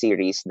BL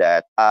series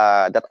that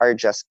are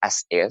just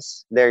as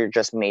is. They're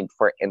just made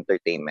for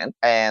entertainment,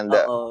 and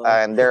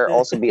there are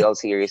also BL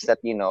series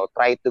that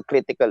try to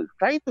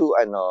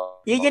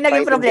yun yung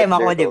naging problema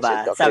ko, di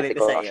ba? Sabi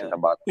ko sa iyo.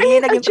 Yun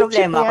yung naging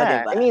problema ko, di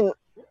ba? I mean,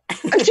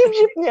 ang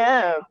cheap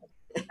niya.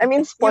 I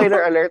mean,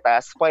 spoiler alert.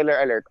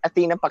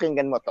 Athena,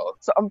 pakinggan mo to.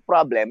 So, ang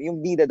problem,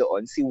 yung bida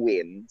doon, si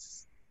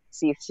Wins,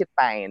 si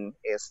Tyne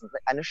is,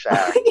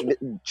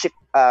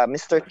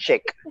 Mr.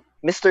 Chick.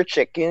 Mr.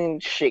 Chick, yung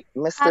chick.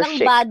 Mr. Parang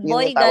Chick. bad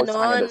boy,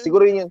 ganon.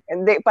 Siguro yun,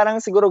 hindi, parang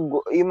siguro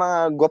yung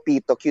mga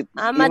guapito, cute,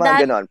 yung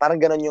mga ganon.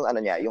 Parang ganon yung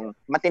niya, yung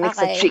matinik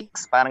sa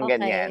chicks, parang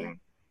ganyan.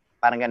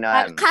 Parang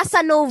gano'n.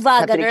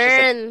 Casanova,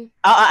 gano'n.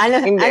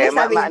 Hindi,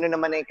 maano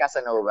naman na yung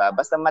Casanova.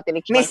 Basta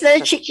matinik siya.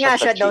 Mr. Chick nga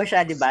siya daw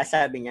siya, di ba?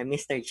 Sabi niya,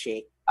 Mr.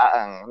 Chick.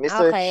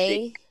 Mr.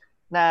 Chick.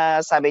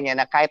 Na sabi niya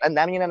na kahit ang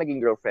dami niya na naging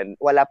girlfriend,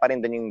 wala pa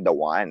rin doon yung the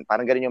one.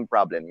 Parang gano'n yung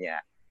problem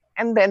niya.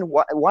 And then,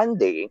 one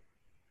day,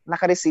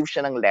 naka-receive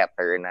siya ng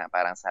letter na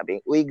parang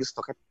sabi, uy, gusto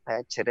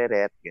kita,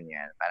 chireret,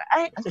 ganyan. Parang,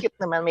 ay, ang cute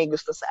naman, may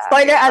gusto sa akin.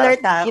 Spoiler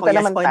alert ha. Kita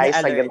naman tayo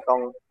sa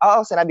gantong,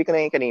 sinabi ko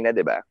na yung kanina,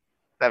 di ba?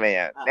 Sabi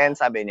niya. Then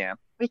sabi niya,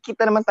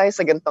 kita naman tayo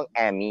sa gantong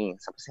Emmy.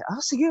 Sabi niya,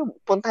 sige,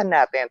 puntahan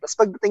natin. Tapos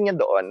pagdating niya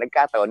doon,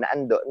 nagkataon na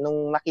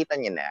nung nakita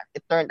niya na,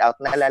 it turned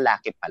out na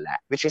lalaki pala,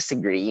 which is si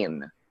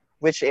Green.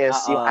 Which is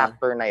yung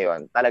actor na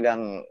yon,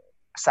 talagang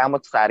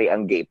samot-sari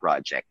ang gay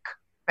project.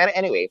 Pero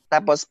anyway,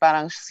 tapos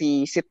parang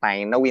si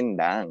Tyne na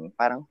windang.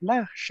 Parang,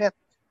 shit.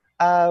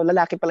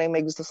 Lalaki pala yung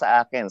may gusto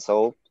sa akin.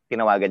 So,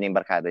 tinawagan niya yung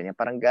barkada niya.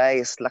 Parang,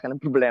 guys, laki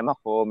ng problema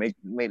ko. May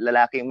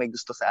lalaki yung may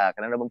gusto sa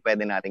akin. Ano bang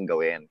pwede nating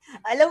gawin?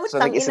 Alam mo,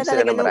 tangin na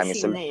talaga nung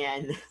scene na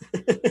yan.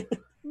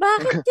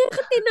 Bakit niya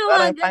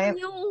tinawagan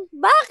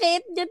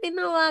Bakit niya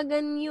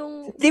tinawagan yung...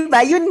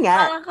 Diba, yun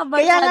nga.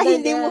 Kaya nga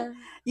hindi mo...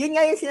 Yun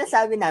nga yung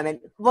sinasabi namin.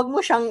 Wag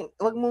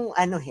mong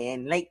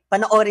anuhin. Like,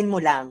 panoorin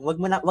mo lang.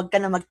 Wag ka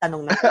na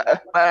magtanong na.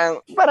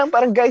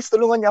 parang guys,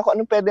 tulungan niya ako.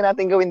 Anong pwede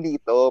natin gawin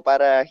dito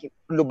para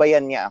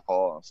lubayan niya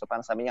ako? So,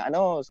 parang sabi niya,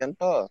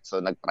 ganito. So,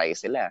 nag-try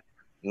sila.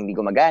 Hindi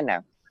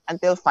gumagana.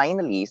 Until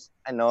finally,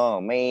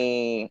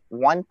 may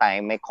one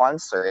time, may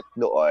concert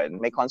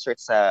doon. May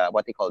concert sa,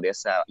 what they call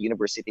this, sa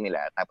university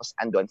nila. Tapos,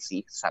 andon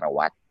si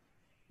Sarawat.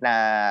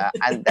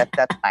 And at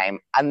that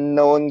time,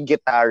 unknown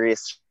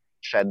guitarist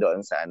siya doon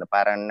sa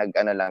parang lang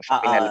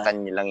siya,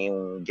 pinalitan niya lang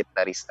yung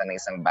gitarista ng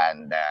isang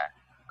banda.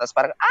 Tapos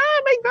parang,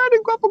 my God,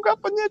 ang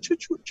gwapo-gwapo niya,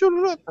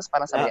 chuchurut. Tapos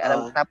parang sabi niya,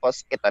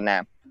 tapos ito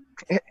na.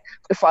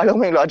 Follow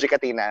mo yung logic,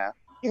 Athena.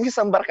 Yung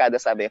isang barkada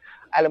sabi,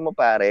 alam mo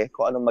pare,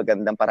 kung anong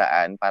magandang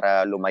paraan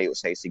para lumayo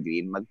sa'yo si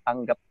Green,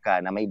 magpanggap ka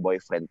na may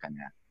boyfriend ka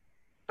na.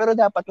 Pero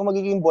dapat, kung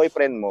magiging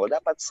boyfriend mo,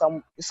 dapat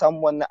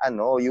someone na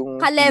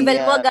yung... Ka-level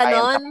mo,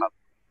 ganon?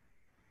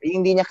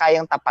 Hindi niya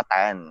kayang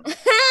tapatan.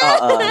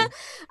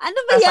 Ano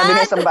ba yan? Sabi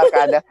ng isang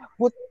barkada,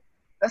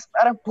 tapos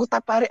parang, puta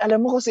pare,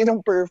 alam mo kung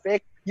sinong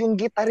perfect? Yung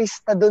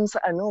gitarista doon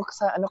sa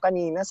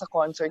kanina, sa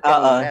concert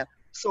kanina.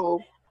 So,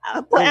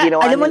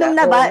 Alam mo nung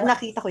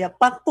nakita ko yan,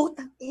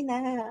 putang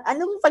ina.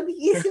 Anong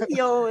pag-iisip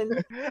yun?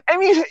 I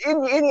mean,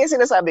 yun yung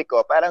sinasabi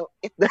ko. Parang,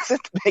 it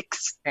doesn't make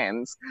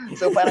sense.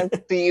 So, parang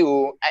to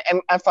you,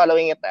 I'm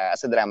following it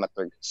as a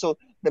dramaturg. So,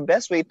 the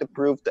best way to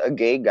prove to a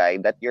gay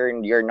guy that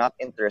you're not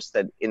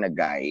interested in a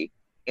guy,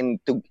 in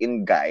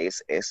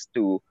guys, is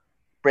to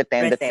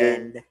pretend that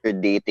you're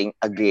dating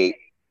a gay,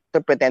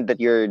 to pretend that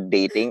you're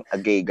dating a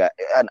gay guy,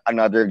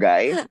 another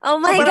guy. Oh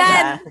my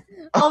God!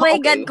 Oh my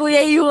God,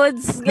 Kuya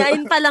Yudes.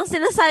 Ngayon pa lang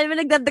sinasabi mo,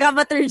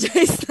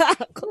 nagda-dramaturgize na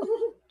ako.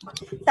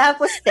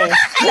 Tapos,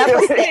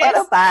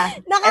 ano pa?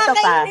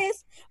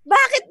 Nakakainis.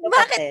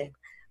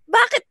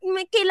 Bakit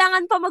may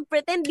kailangan pa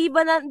mag-pretend? Di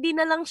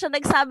na lang siya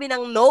nagsabi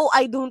ng, no,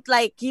 I don't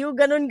like you,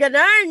 ganun.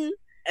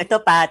 Ito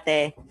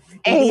pate.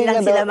 Hindi lang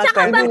sila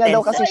mag-pretend. Hindi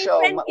daw kasi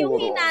siya yung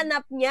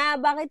hinanap niya.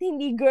 Bakit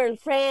hindi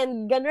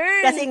girlfriend?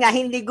 Ganun. Kasi nga,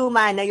 hindi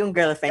gumana yung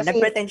girlfriend.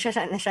 Nag-pretend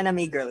siya na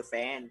may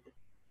girlfriend.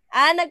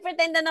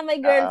 Nag-pretend na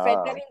may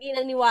girlfriend pero hindi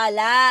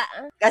naniwala.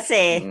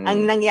 Kasi,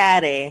 ang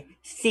nangyari,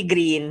 si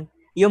Green,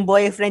 yung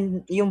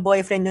boyfriend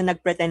nung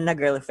nag-pretend na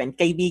girlfriend,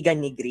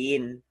 kaibigan ni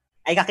Green.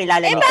 Ay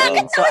kakilala ni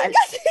Green. So,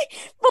 kasi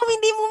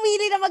hindi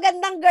mumili na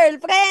magandang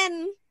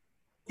girlfriend.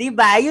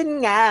 Diba?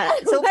 Yun nga.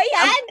 So,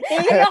 yan?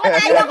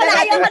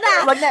 Ayoko na.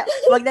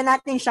 Wag na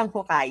natin siyang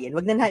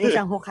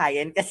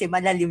hukayin. Kasi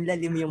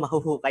malalim-lalim yung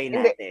mahuhukay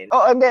natin.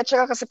 Hindi.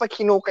 Tsaka kasi pag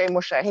hinukay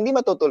mo siya, hindi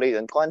matutuloy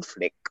yun.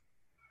 Conflict.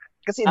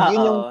 Kasi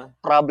yun yung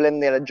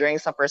problem nila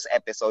during sa first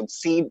episode.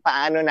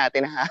 Paano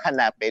natin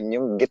hahanapin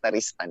yung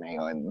gitarista na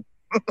yun?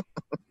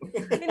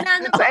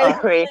 Hinanap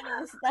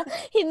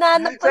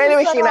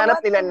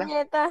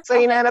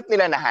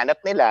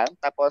nila.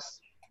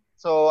 Tapos,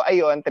 so,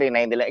 ayun,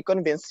 trinay nila.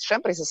 I-convince,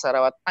 syempre, si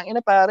Sarawat,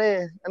 tangina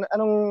pare,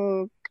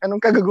 anong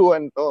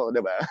kagaguhan to,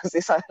 diba? Si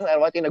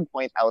Sarawat yung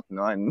nag-point out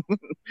nun.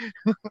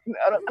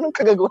 anong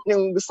kagaguhan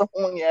yung gusto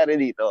mong mangyari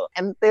dito?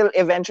 Until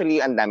eventually,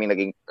 ang dami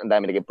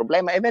naging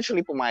problema.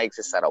 Eventually, pumayag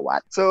si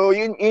Sarawat. So,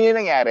 yun yung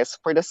nangyari.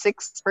 For the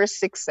first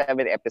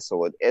 6-7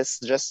 episode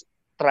is just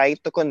try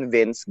to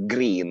convince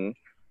Green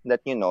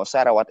that,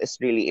 Sarawat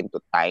is really into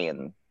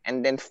Tyne.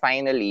 And then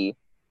finally,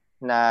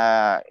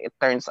 it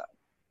turns out,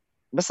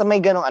 basta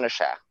may ganong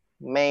siya.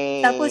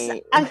 Tapos,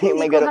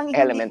 may ganong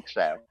element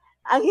siya.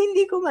 Ang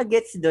hindi ko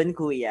magets doon,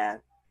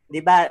 kuya, 'di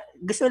ba?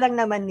 Gusto lang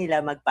naman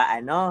nila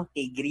magpaano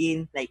kay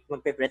Green, like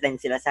magpe-pretend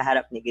sila sa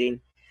harap ni Green.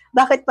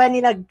 Bakit pa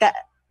nila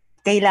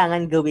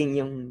kailangan gawin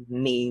yung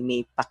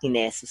may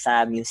pakineso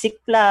sa music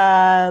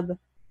club,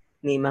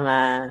 may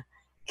mga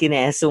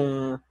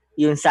kinesong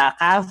yung sa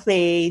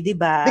cafe, 'di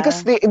ba?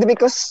 Because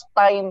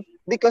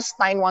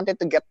Tyne wanted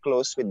to get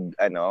close with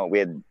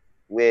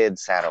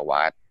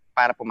Sarawat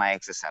para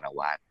pumayag sa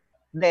Sarawat.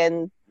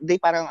 Then,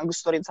 parang ang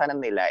gusto rin sana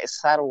nila is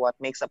Sarawat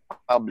makes a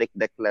public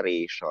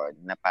declaration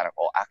na parang,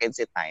 akin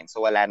si Tyne,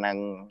 so wala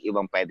nang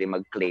ibang pwede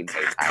mag-claim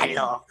kay Tyne.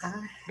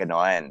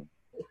 Ganon.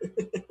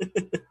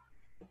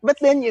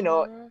 But then, I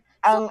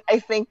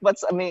think the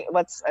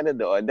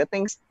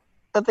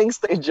things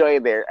to enjoy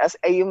there as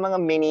ay yung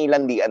mga mini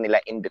landian nila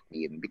in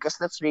between, because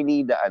that's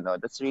really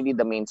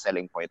the main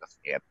selling point of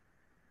it.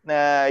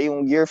 Na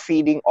yung you're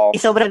feeding off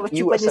sobrang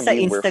you as a sa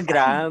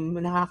Instagram,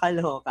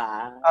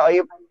 nakakaloka.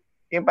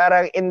 Yung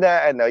parang in the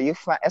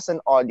as an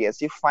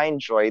audience, you find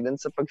joy dun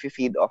sa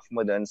pag-feed off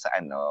mo dun sa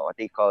what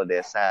they call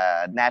this,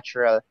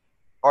 natural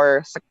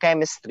or sa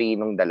chemistry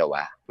nung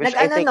dalawa, which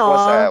I think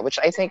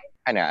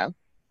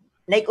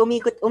like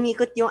umikot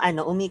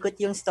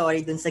yung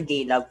story dun sa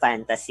gay love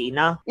fantasy,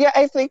 no? Yeah,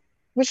 I think,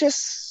 which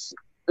is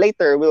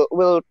later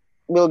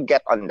we'll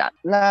get on that.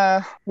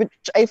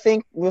 Which I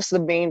think was the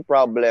main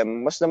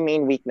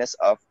weakness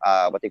of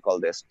what they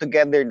call this,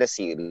 Together the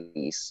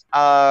series.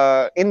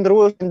 In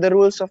the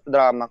rules of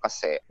drama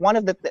kasi, one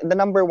of the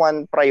number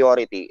one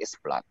priority is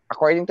plot.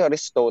 According to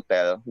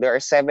Aristotle, there are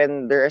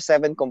seven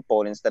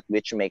components that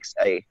which makes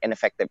an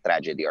effective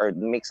tragedy or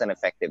makes an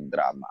effective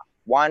drama.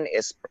 One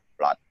is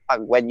plot.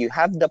 When you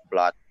have the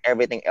plot,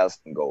 everything else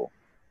can go.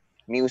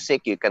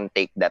 Music, you can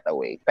take that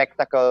away.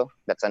 Spectacle,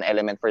 that's an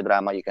element for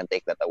drama, you can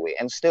take that away.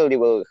 And still, you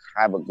will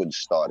have a good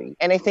story.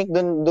 And I think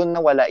dun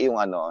nawala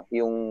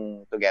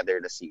yung Together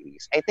the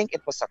series. I think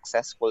it was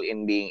successful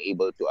in being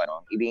able to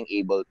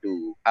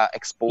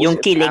expose yung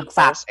kilig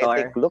factor.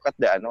 I think look at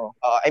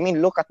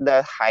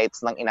the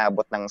heights ng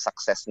inabot ng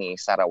success ni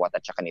Sarawat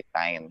at saka ni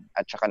Tyne.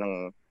 At saka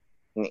ni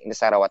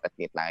Sarawat at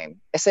ni Tyne.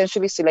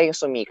 Essentially, sila yung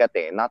sumikat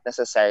not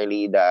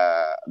necessarily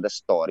the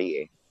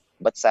story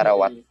but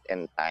Sarawat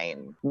and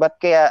Tyne.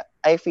 But kaya,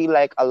 I feel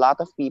like a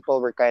lot of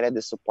people were kind of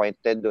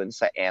disappointed dun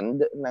sa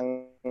end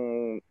ng,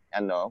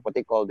 what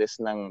they call this,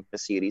 ng the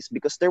series,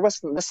 because the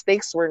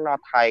stakes were not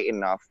high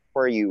enough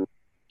for you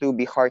to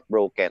be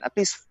heartbroken. At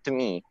least to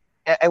me.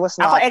 I was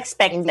not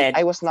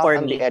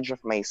on the edge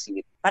of my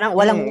seat. Parang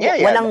walang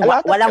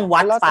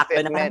what factor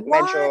na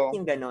medyo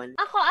yung ganun.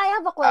 Ako, I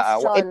have a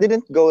question. It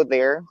didn't go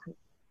there.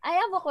 I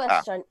have a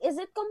question.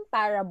 Is it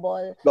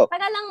comparable? Go.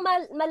 Para lang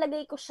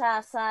malagay ko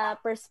siya sa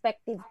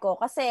perspective ko.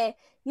 Kasi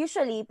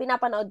usually,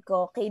 pinapanood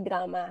ko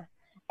K-drama.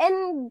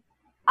 And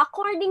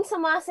according sa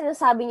mga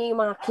sinasabi niya,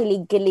 yung mga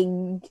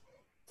kilig-kilig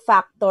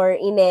factor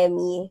in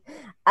Emmy,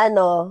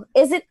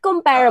 is it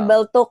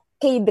comparable to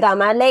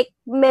K-drama? Like,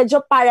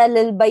 medyo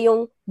parallel ba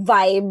yung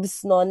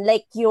vibes nun?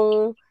 Like,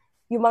 yung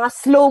mga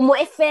slow-mo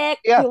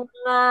effect, yung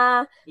mga...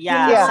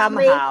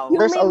 somehow.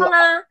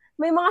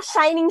 May mga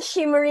shining,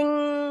 shimmering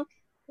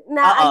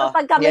na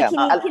pagka may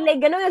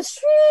kilig-kilig, gano'n,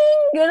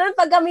 shring, gano'n,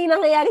 pagka may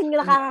nangyayari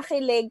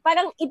nakakakilig.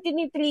 Parang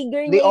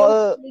itinitrigger niya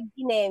yung kilig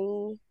in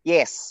Emmy.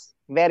 Yes,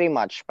 very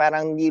much.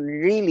 Parang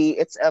really,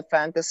 it's a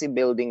fantasy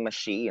building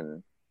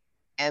machine.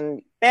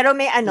 And pero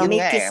may may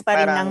kiss pa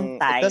rin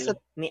ng Thai.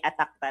 May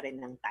attack pa rin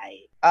ng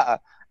Thai.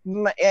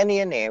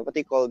 What do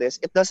you call this?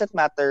 It doesn't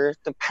matter.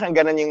 Parang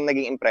ganun yung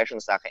naging impression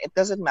sa akin. It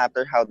doesn't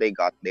matter how they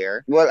got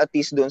there. Well, at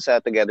least dun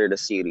sa Together the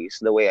series,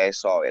 the way I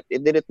saw it,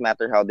 it didn't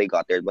matter how they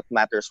got there. What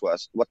mattered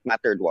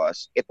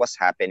was it was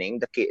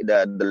happening.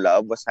 The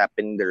love was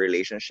happening. The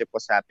relationship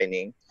was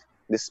happening,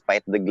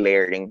 despite the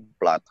glaring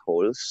plot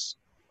holes,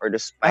 or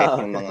despite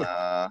yung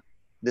mga.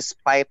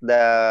 Despite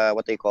the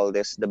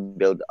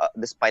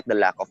despite the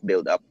lack of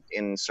build up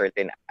in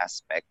certain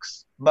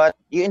aspects, but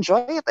you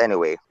enjoy it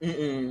anyway.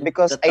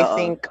 Because I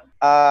think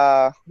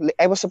I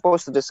was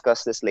supposed to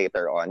discuss this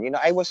later on.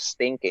 I was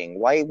thinking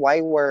why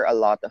were a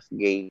lot of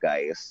gay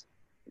guys?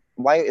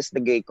 Why is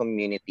the gay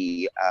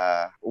community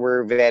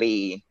we're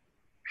very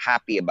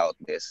happy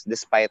about this,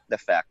 despite the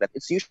fact that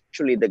it's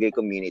usually the gay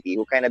community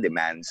who kind of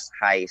demands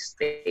high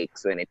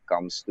stakes when it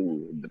comes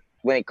to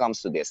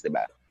this,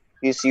 diba?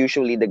 Is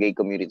usually the gay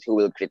community who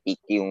will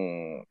critique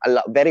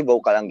very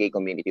vocal ang gay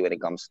community when it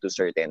comes to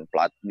certain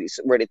plot,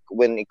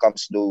 when it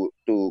comes to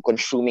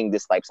consuming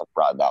these types of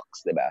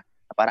products, diba?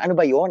 Para ano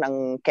ba yon,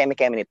 ang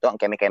keme-keme nito,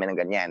 ang keme-keme ng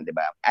ganyan,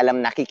 diba?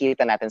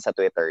 Nakikita natin sa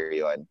Twitter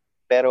yon.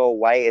 Pero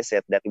why is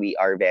it that we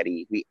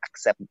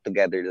accept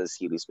Together the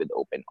series with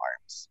open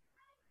arms?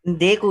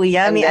 Hindi,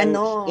 kuya, may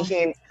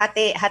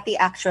hati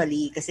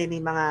actually, kasi may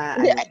mga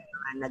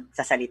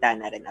nagsasalita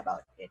na rin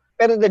about it.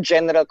 Pero the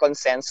general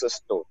consensus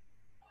too.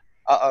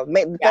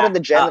 Pero the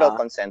general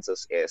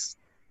consensus is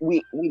we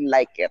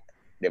like it,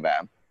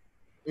 diba?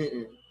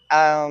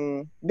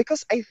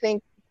 Because I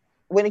think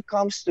when it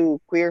comes to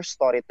queer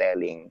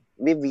storytelling,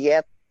 we've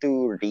yet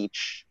to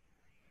reach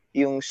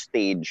yung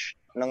stage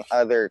ng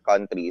other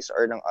countries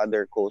or ng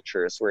other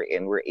cultures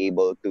wherein we're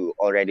able to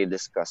already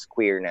discuss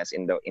queerness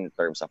in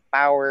terms of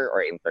power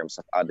or in terms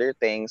of other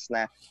things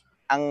na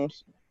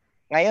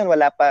ngayon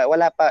wala pa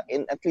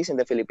at least in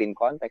the Philippine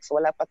context,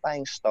 wala pa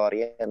tayong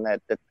story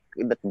that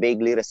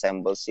vaguely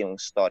resembles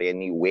yung story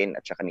ni Win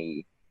at saka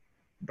ni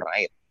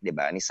Bright, di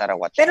ba? Ni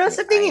Sarawat. Pero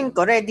sa tingin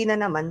ko, ready na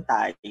naman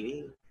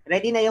tayo.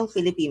 Ready na yung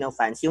Filipino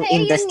fans. Yung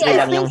industry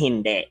lang yung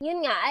hindi.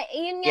 Yun nga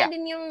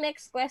din yung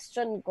next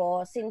question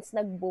ko, since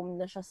nag-boom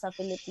na siya sa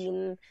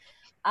Philippine,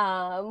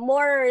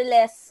 more or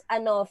less,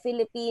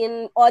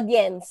 Philippine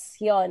audience,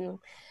 yon.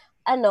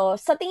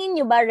 Sa tingin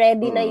nyo ba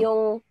ready na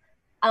yung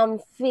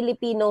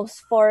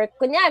Filipinos for,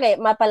 kunyari,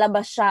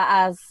 mapalabas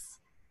siya as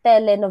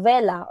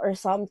telenovela or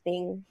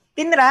something?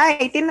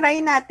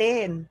 Tinry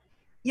natin.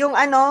 Yung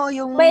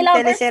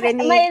teleserye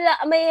ni...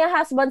 May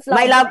husband's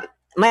lover.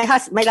 My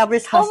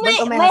lover's husband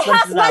o my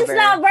husband's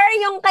lover?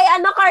 Yung kay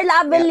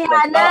Carla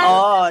Abellana.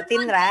 Oo,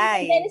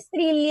 tinry. Dennis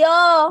Trillo.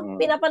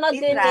 Pinapanood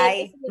ko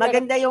yun.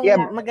 Maganda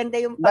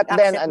yung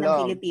pag-accept ng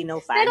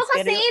Filipino fans. Pero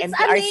kasi it's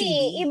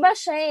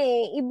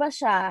iba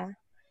siya.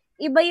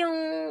 Iba yung...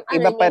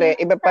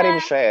 Iba pa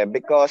rin siya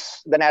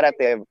because the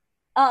narrative...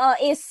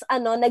 is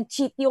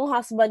nag-cheat yung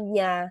husband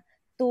niya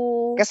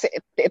to... Kasi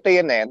ito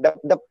yun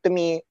to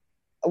me,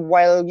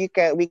 while we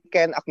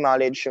can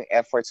acknowledge yung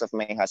efforts of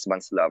My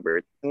Husband's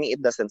Lover, to me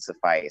it doesn't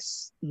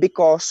suffice.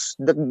 Because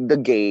the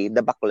gay,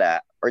 the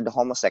bakla, or the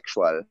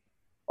homosexual,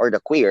 or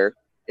the queer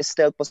is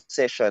still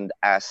positioned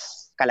as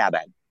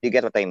kalaban. Do you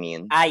get what I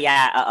mean?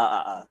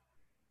 Yeah.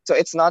 So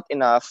it's not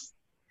enough,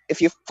 if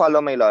you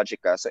follow my logic,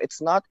 so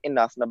it's not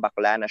enough na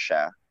bakla na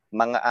siya,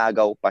 mga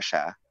agaw pa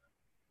siya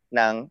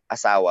ng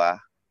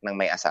asawa ng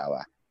may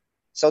asawa.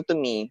 So to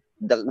me,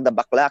 the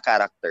bakla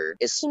character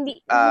is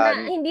hindi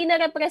na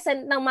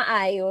represent ng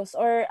maayos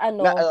or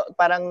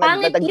parang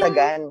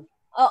nagdadagdagan.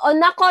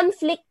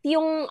 Na-conflict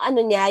yung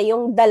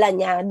yung dala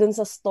niya dun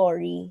sa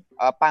story.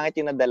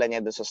 Pangit yung nadala niya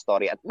dun sa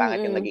story at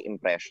pangit yung naging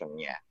impression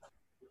niya.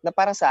 Na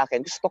para sa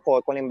akin, gusto ko,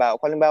 kung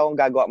halimbawa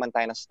gagawa man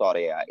tayo ng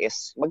storya,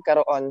 is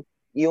magkaroon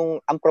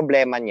ang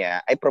problema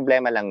niya ay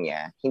problema lang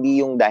niya, hindi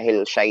yung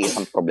dahil siya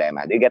isang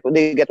problema. Do you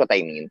get what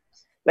I mean?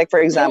 Like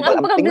for example,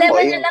 ang problema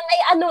niya lang ay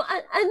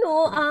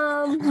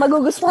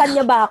magugustuhan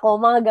niya ba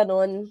ako, mga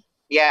ganon.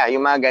 Yeah,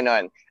 yung mga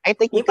ganon. I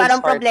think yung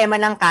parang problema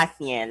ng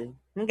Kathniel.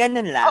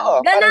 Ganun lang.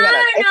 Oo,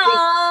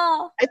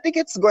 ganon. I think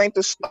it's going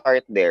to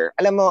start there.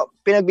 Alam mo,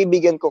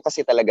 pinagbibigyan ko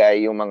kasi talaga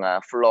yung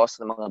mga flaws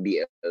ng mga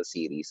BL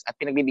series at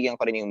pinagbibigyan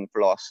ko rin yung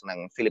flaws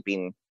ng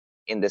Philippine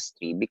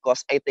industry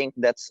because I think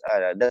that's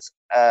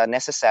a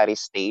necessary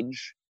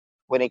stage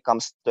when it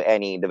comes to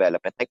any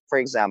development. Like for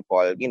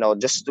example,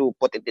 just to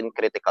put it in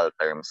critical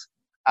terms,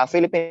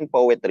 Philippine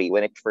poetry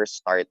when it first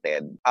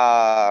started,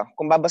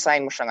 kung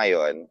babasahin mo siya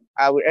ngayon,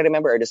 I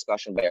remember a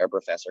discussion by our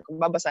professor,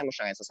 kung babasahin mo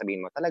siya ngayon,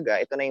 sasabihin mo, talaga,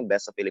 ito na yung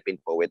best of Philippine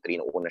poetry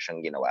nung una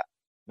siyang ginawa.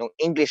 Nung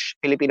English,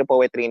 Filipino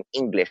poetry in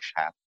English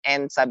ha.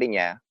 And sabi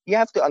niya, you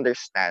have to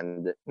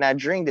understand na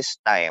during this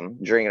time,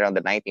 during around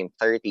the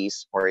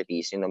 1930s,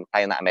 40s, yung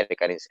tayo na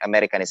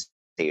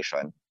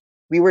Americanization,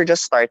 we were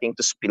just starting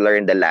to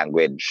learn the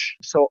language.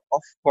 So,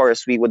 of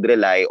course, we would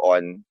rely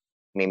on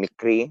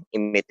mimicry,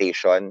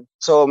 imitation.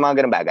 So,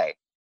 mga ganun bagay.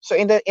 So,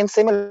 in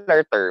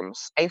similar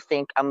terms, I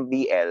think ang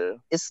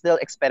BL is still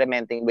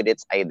experimenting with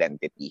its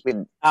identity.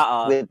 With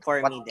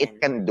what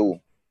it can do.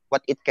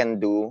 What it can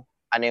do,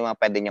 ano yung mga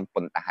pwede niyang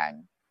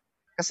puntahan.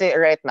 Kasi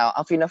right now,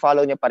 ang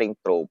fina-follow niya pa ring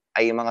trope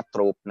ay yung mga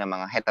trope na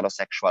mga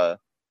heterosexual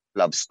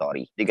love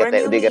story. Do you get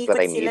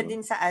what I mean? Sila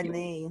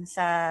din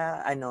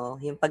sa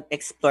yung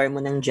pag-explore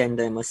mo ng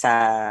gender mo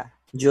sa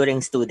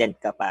during student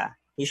ka pa.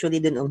 Usually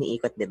dun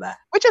umiikot, di ba?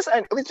 Which is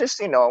I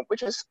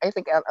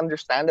think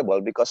understandable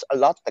because a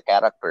lot of the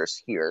characters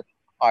here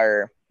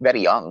are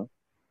very young.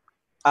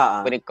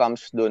 When it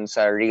comes dun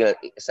sa real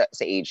sa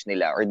age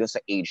nila or dun sa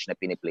age na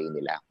piniplay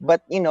nila.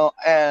 But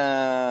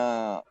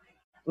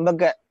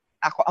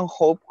ako ang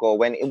hope ko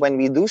when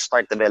we do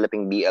start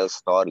developing BL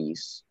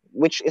stories,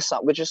 which is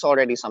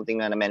already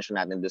something na na-mention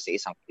natin doon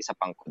sa isa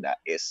pang kuda,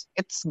 is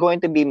it's going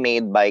to be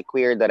made by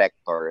queer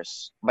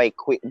directors, by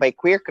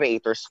queer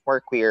creators for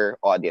queer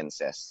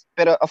audiences.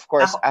 Pero of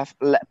course,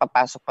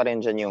 papasok pa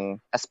rin dyan yung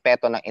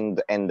aspeto ng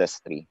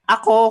industry.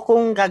 Ako,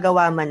 kung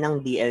gagawa man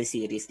ng BL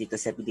series dito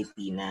sa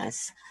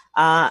Pilipinas,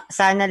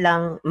 sana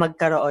lang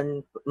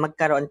magkaroon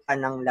pa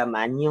ng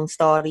laman yung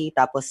story,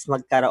 tapos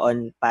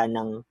magkaroon pa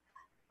ng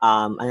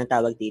anong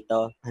tawag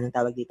dito,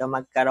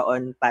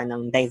 magkaroon pa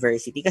ng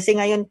diversity. Kasi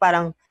ngayon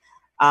parang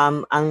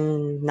ang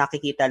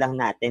nakikita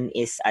lang natin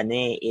is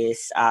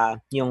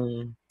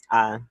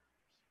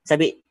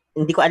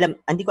hindi ko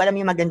alam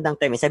yung magandang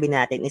term. Sabi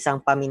natin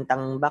isang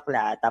pamintang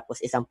bakla tapos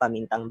isang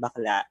pamintang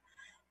bakla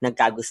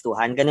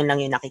nagkagustuhan. Ganun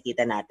lang yung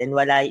nakikita natin.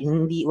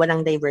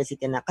 Walang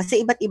diversity na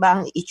kasi iba't iba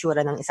ang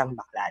itsura ng isang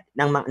bakla,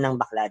 ng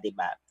bakla, 'di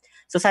ba?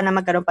 So sana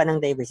magkaroon pa ng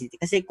diversity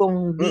kasi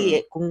kung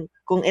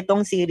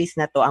itong series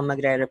na to ang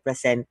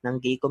magre-represent ng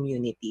gay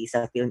community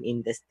sa film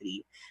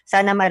industry,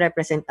 sana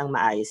ma-represent ng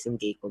maayos yung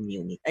gay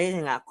community.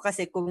 Ayun nga,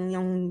 kasi kung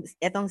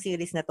itong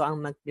series na to ang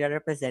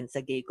magre-represent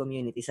sa gay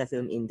community sa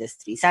film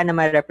industry, sana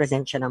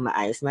ma-represent siya ng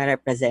maayos,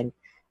 ma-represent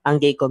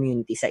ang gay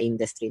community sa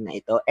industry na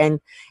ito.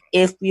 And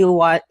if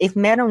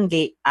merong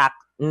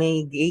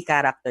may gay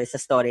character sa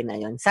story na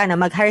yon, sana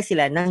mag-hire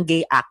sila ng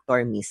gay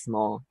actor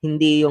mismo.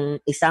 Hindi yung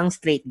isang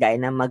straight guy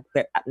na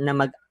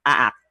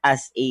mag-act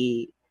as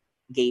a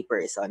gay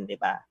person, di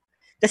ba?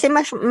 Kasi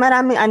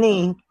marami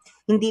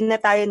hindi na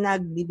tayo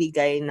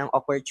nagbibigay ng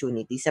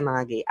opportunity sa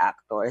mga gay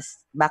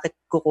actors.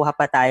 Bakit kukuha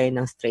pa tayo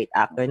ng straight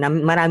actor na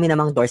marami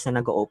namang doors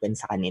na nag-open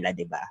sa kanila,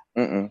 di ba?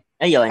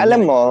 Ayun.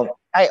 Alam mo,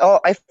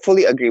 I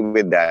fully agree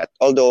with that.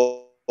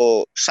 Although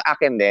sa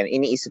akin din,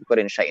 iniisip ko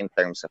rin siya in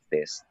terms of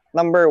this.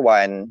 Number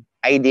one,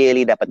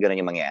 ideally dapat ganun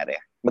yung mangyari.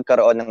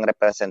 Magkaroon ng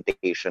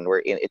representation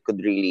wherein it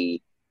could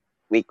really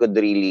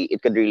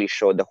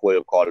show the whole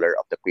color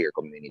of the queer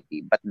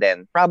community. But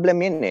then,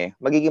 problem yun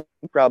magiging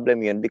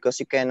problem yun because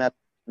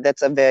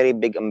that's a very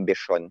big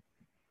ambition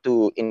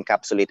to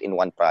encapsulate in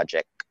one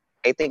project.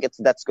 I think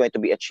that's going to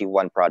be achieved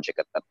one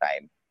project at a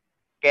time.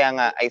 Kaya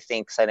nga, I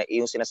think,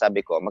 yung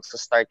sinasabi ko,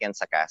 magsa-start yan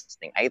sa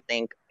casting. I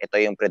think, ito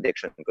yung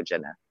prediction ko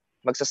dyan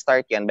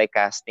magsa-start yan by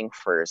casting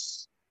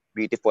first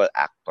beautiful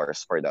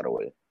actors for the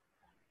role.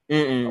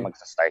 So,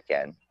 magsa-start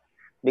yan.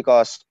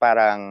 Because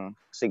parang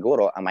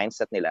siguro ang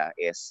mindset nila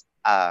is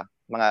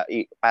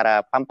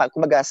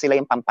kumbaga sila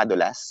yung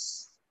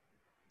pampadulas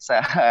sa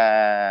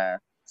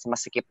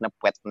masikip na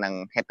puwet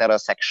ng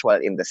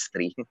heterosexual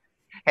industry.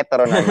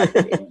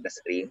 Heteronormative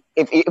industry.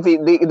 If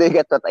do you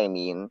get what I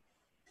mean?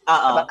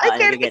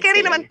 Carry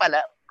naman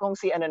pala kung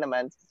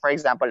for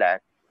example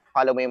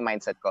follow mo yung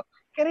mindset ko.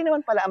 Carry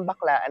naman pala ang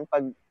baklaan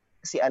pag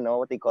si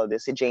what they call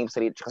this, si James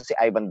Reid kasi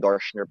Ivan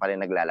Dorschner pa rin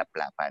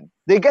naglalaplapan.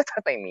 Do you get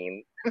what I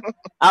mean?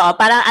 Oo,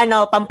 parang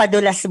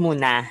pampadulas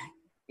muna.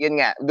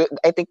 Yun nga,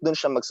 I think dun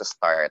siya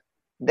magsa-start.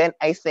 Then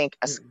I think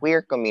as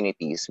queer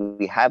communities,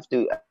 we have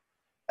to,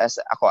 as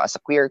a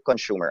queer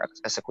consumer,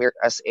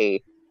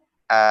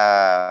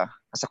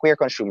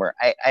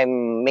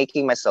 I'm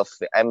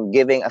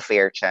giving a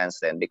fair chance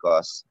then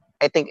because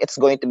I think it's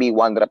going to be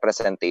one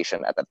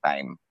representation at a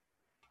time.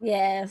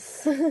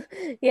 Yes.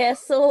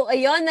 Yes. So,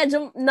 ayun,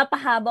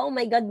 napahaba. Oh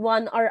my God,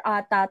 1 hour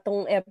ata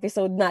tong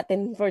episode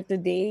natin for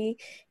today.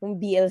 Yung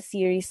BL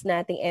series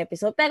nating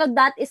episode. Pero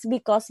that is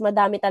because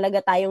madami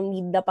talaga tayong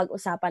need na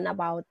pag-usapan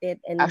about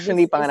it. And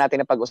actually, pa nga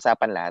natin na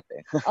pag-usapan lahat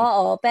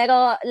Oo.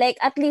 Pero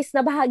at least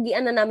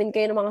nabahagian na namin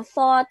kayo ng mga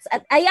thoughts.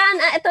 At ayan,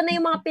 ito na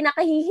yung mga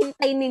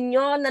pinakahihintay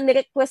ninyo na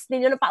ni-request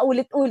ninyo na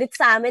paulit-ulit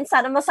sa amin.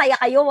 Sana masaya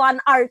kayo.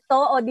 1 hour to,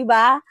 o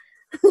diba?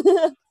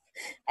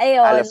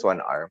 Ayun. Alas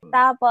 1 hour.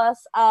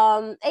 Tapos,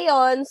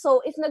 ayun.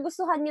 So, if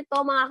nagustuhan nyo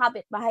to, mga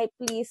kapitbahay,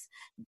 please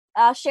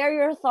share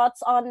your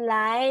thoughts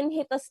online.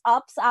 Hit us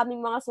up sa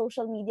aming mga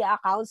social media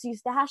accounts.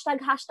 Use the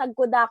hashtag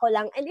Kudako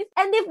lang. And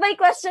if may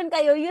question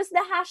kayo, use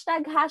the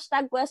hashtag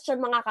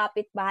question mga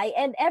kapitbahay.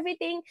 And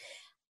everything,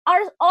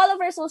 all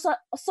of our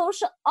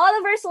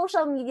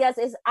social medias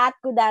is at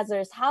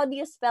Kudazzers. How do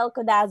you spell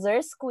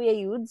Kudazzers, Kuya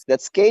Yudes?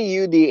 That's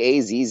Kudazzers.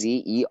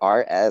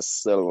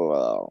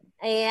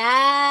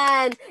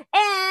 Ayan.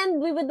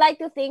 And we would like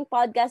to thank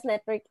Podcast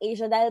Network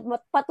Asia dahil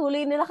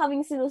patuloy nila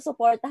kaming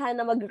sinusuportahan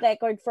na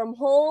mag-record from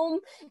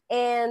home.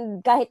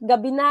 And kahit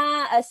gabi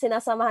na,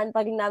 sinasamahan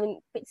pa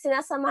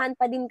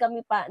din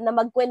kami pa na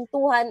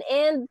magkwentuhan.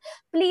 And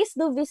please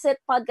do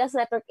visit Podcast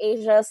Network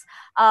Asia's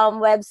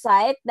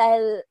website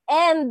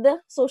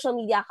and social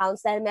media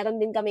accounts dahil meron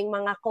din kaming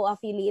mga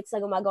co-affiliates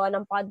na gumagawa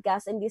ng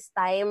podcast in this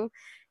time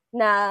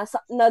na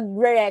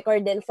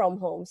nagre-record din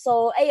from home.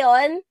 So,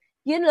 ayun.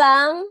 Yun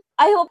lang.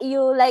 I hope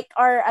you like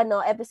our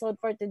episode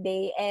for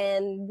today.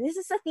 And this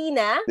is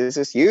Athena. This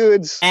is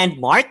Yudes. And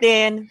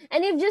Martin.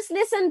 And you've just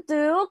listened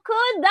to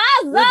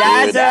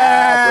Kudazzers!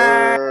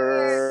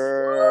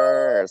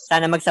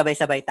 Sana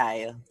magsabay-sabay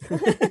tayo.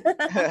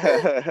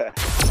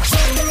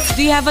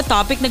 Do you have a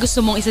topic na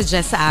gusto mong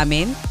isuggest sa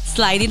amin?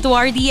 Slide into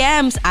our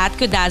DMs at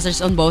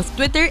Kudazzers on both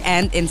Twitter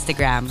and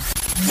Instagram.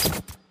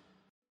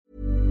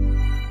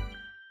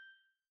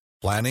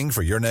 Planning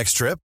for your next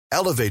trip?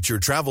 Elevate your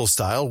travel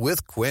style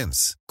with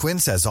Quince.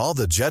 Quince has all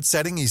the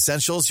jet-setting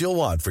essentials you'll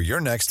want for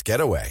your next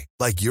getaway,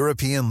 like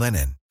European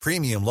linen,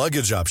 premium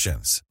luggage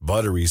options,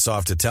 buttery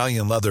soft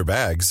Italian leather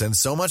bags, and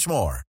so much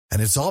more. And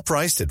it's all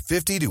priced at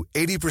 50 to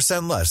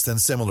 80% less than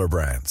similar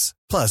brands.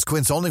 Plus,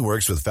 Quince only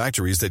works with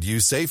factories that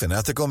use safe and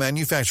ethical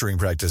manufacturing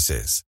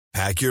practices.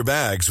 Pack your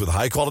bags with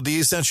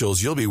high-quality essentials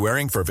you'll be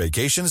wearing for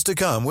vacations to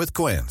come with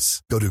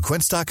Quince. Go to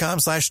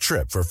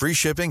quince.com/trip for free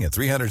shipping and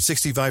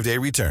 365-day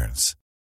returns.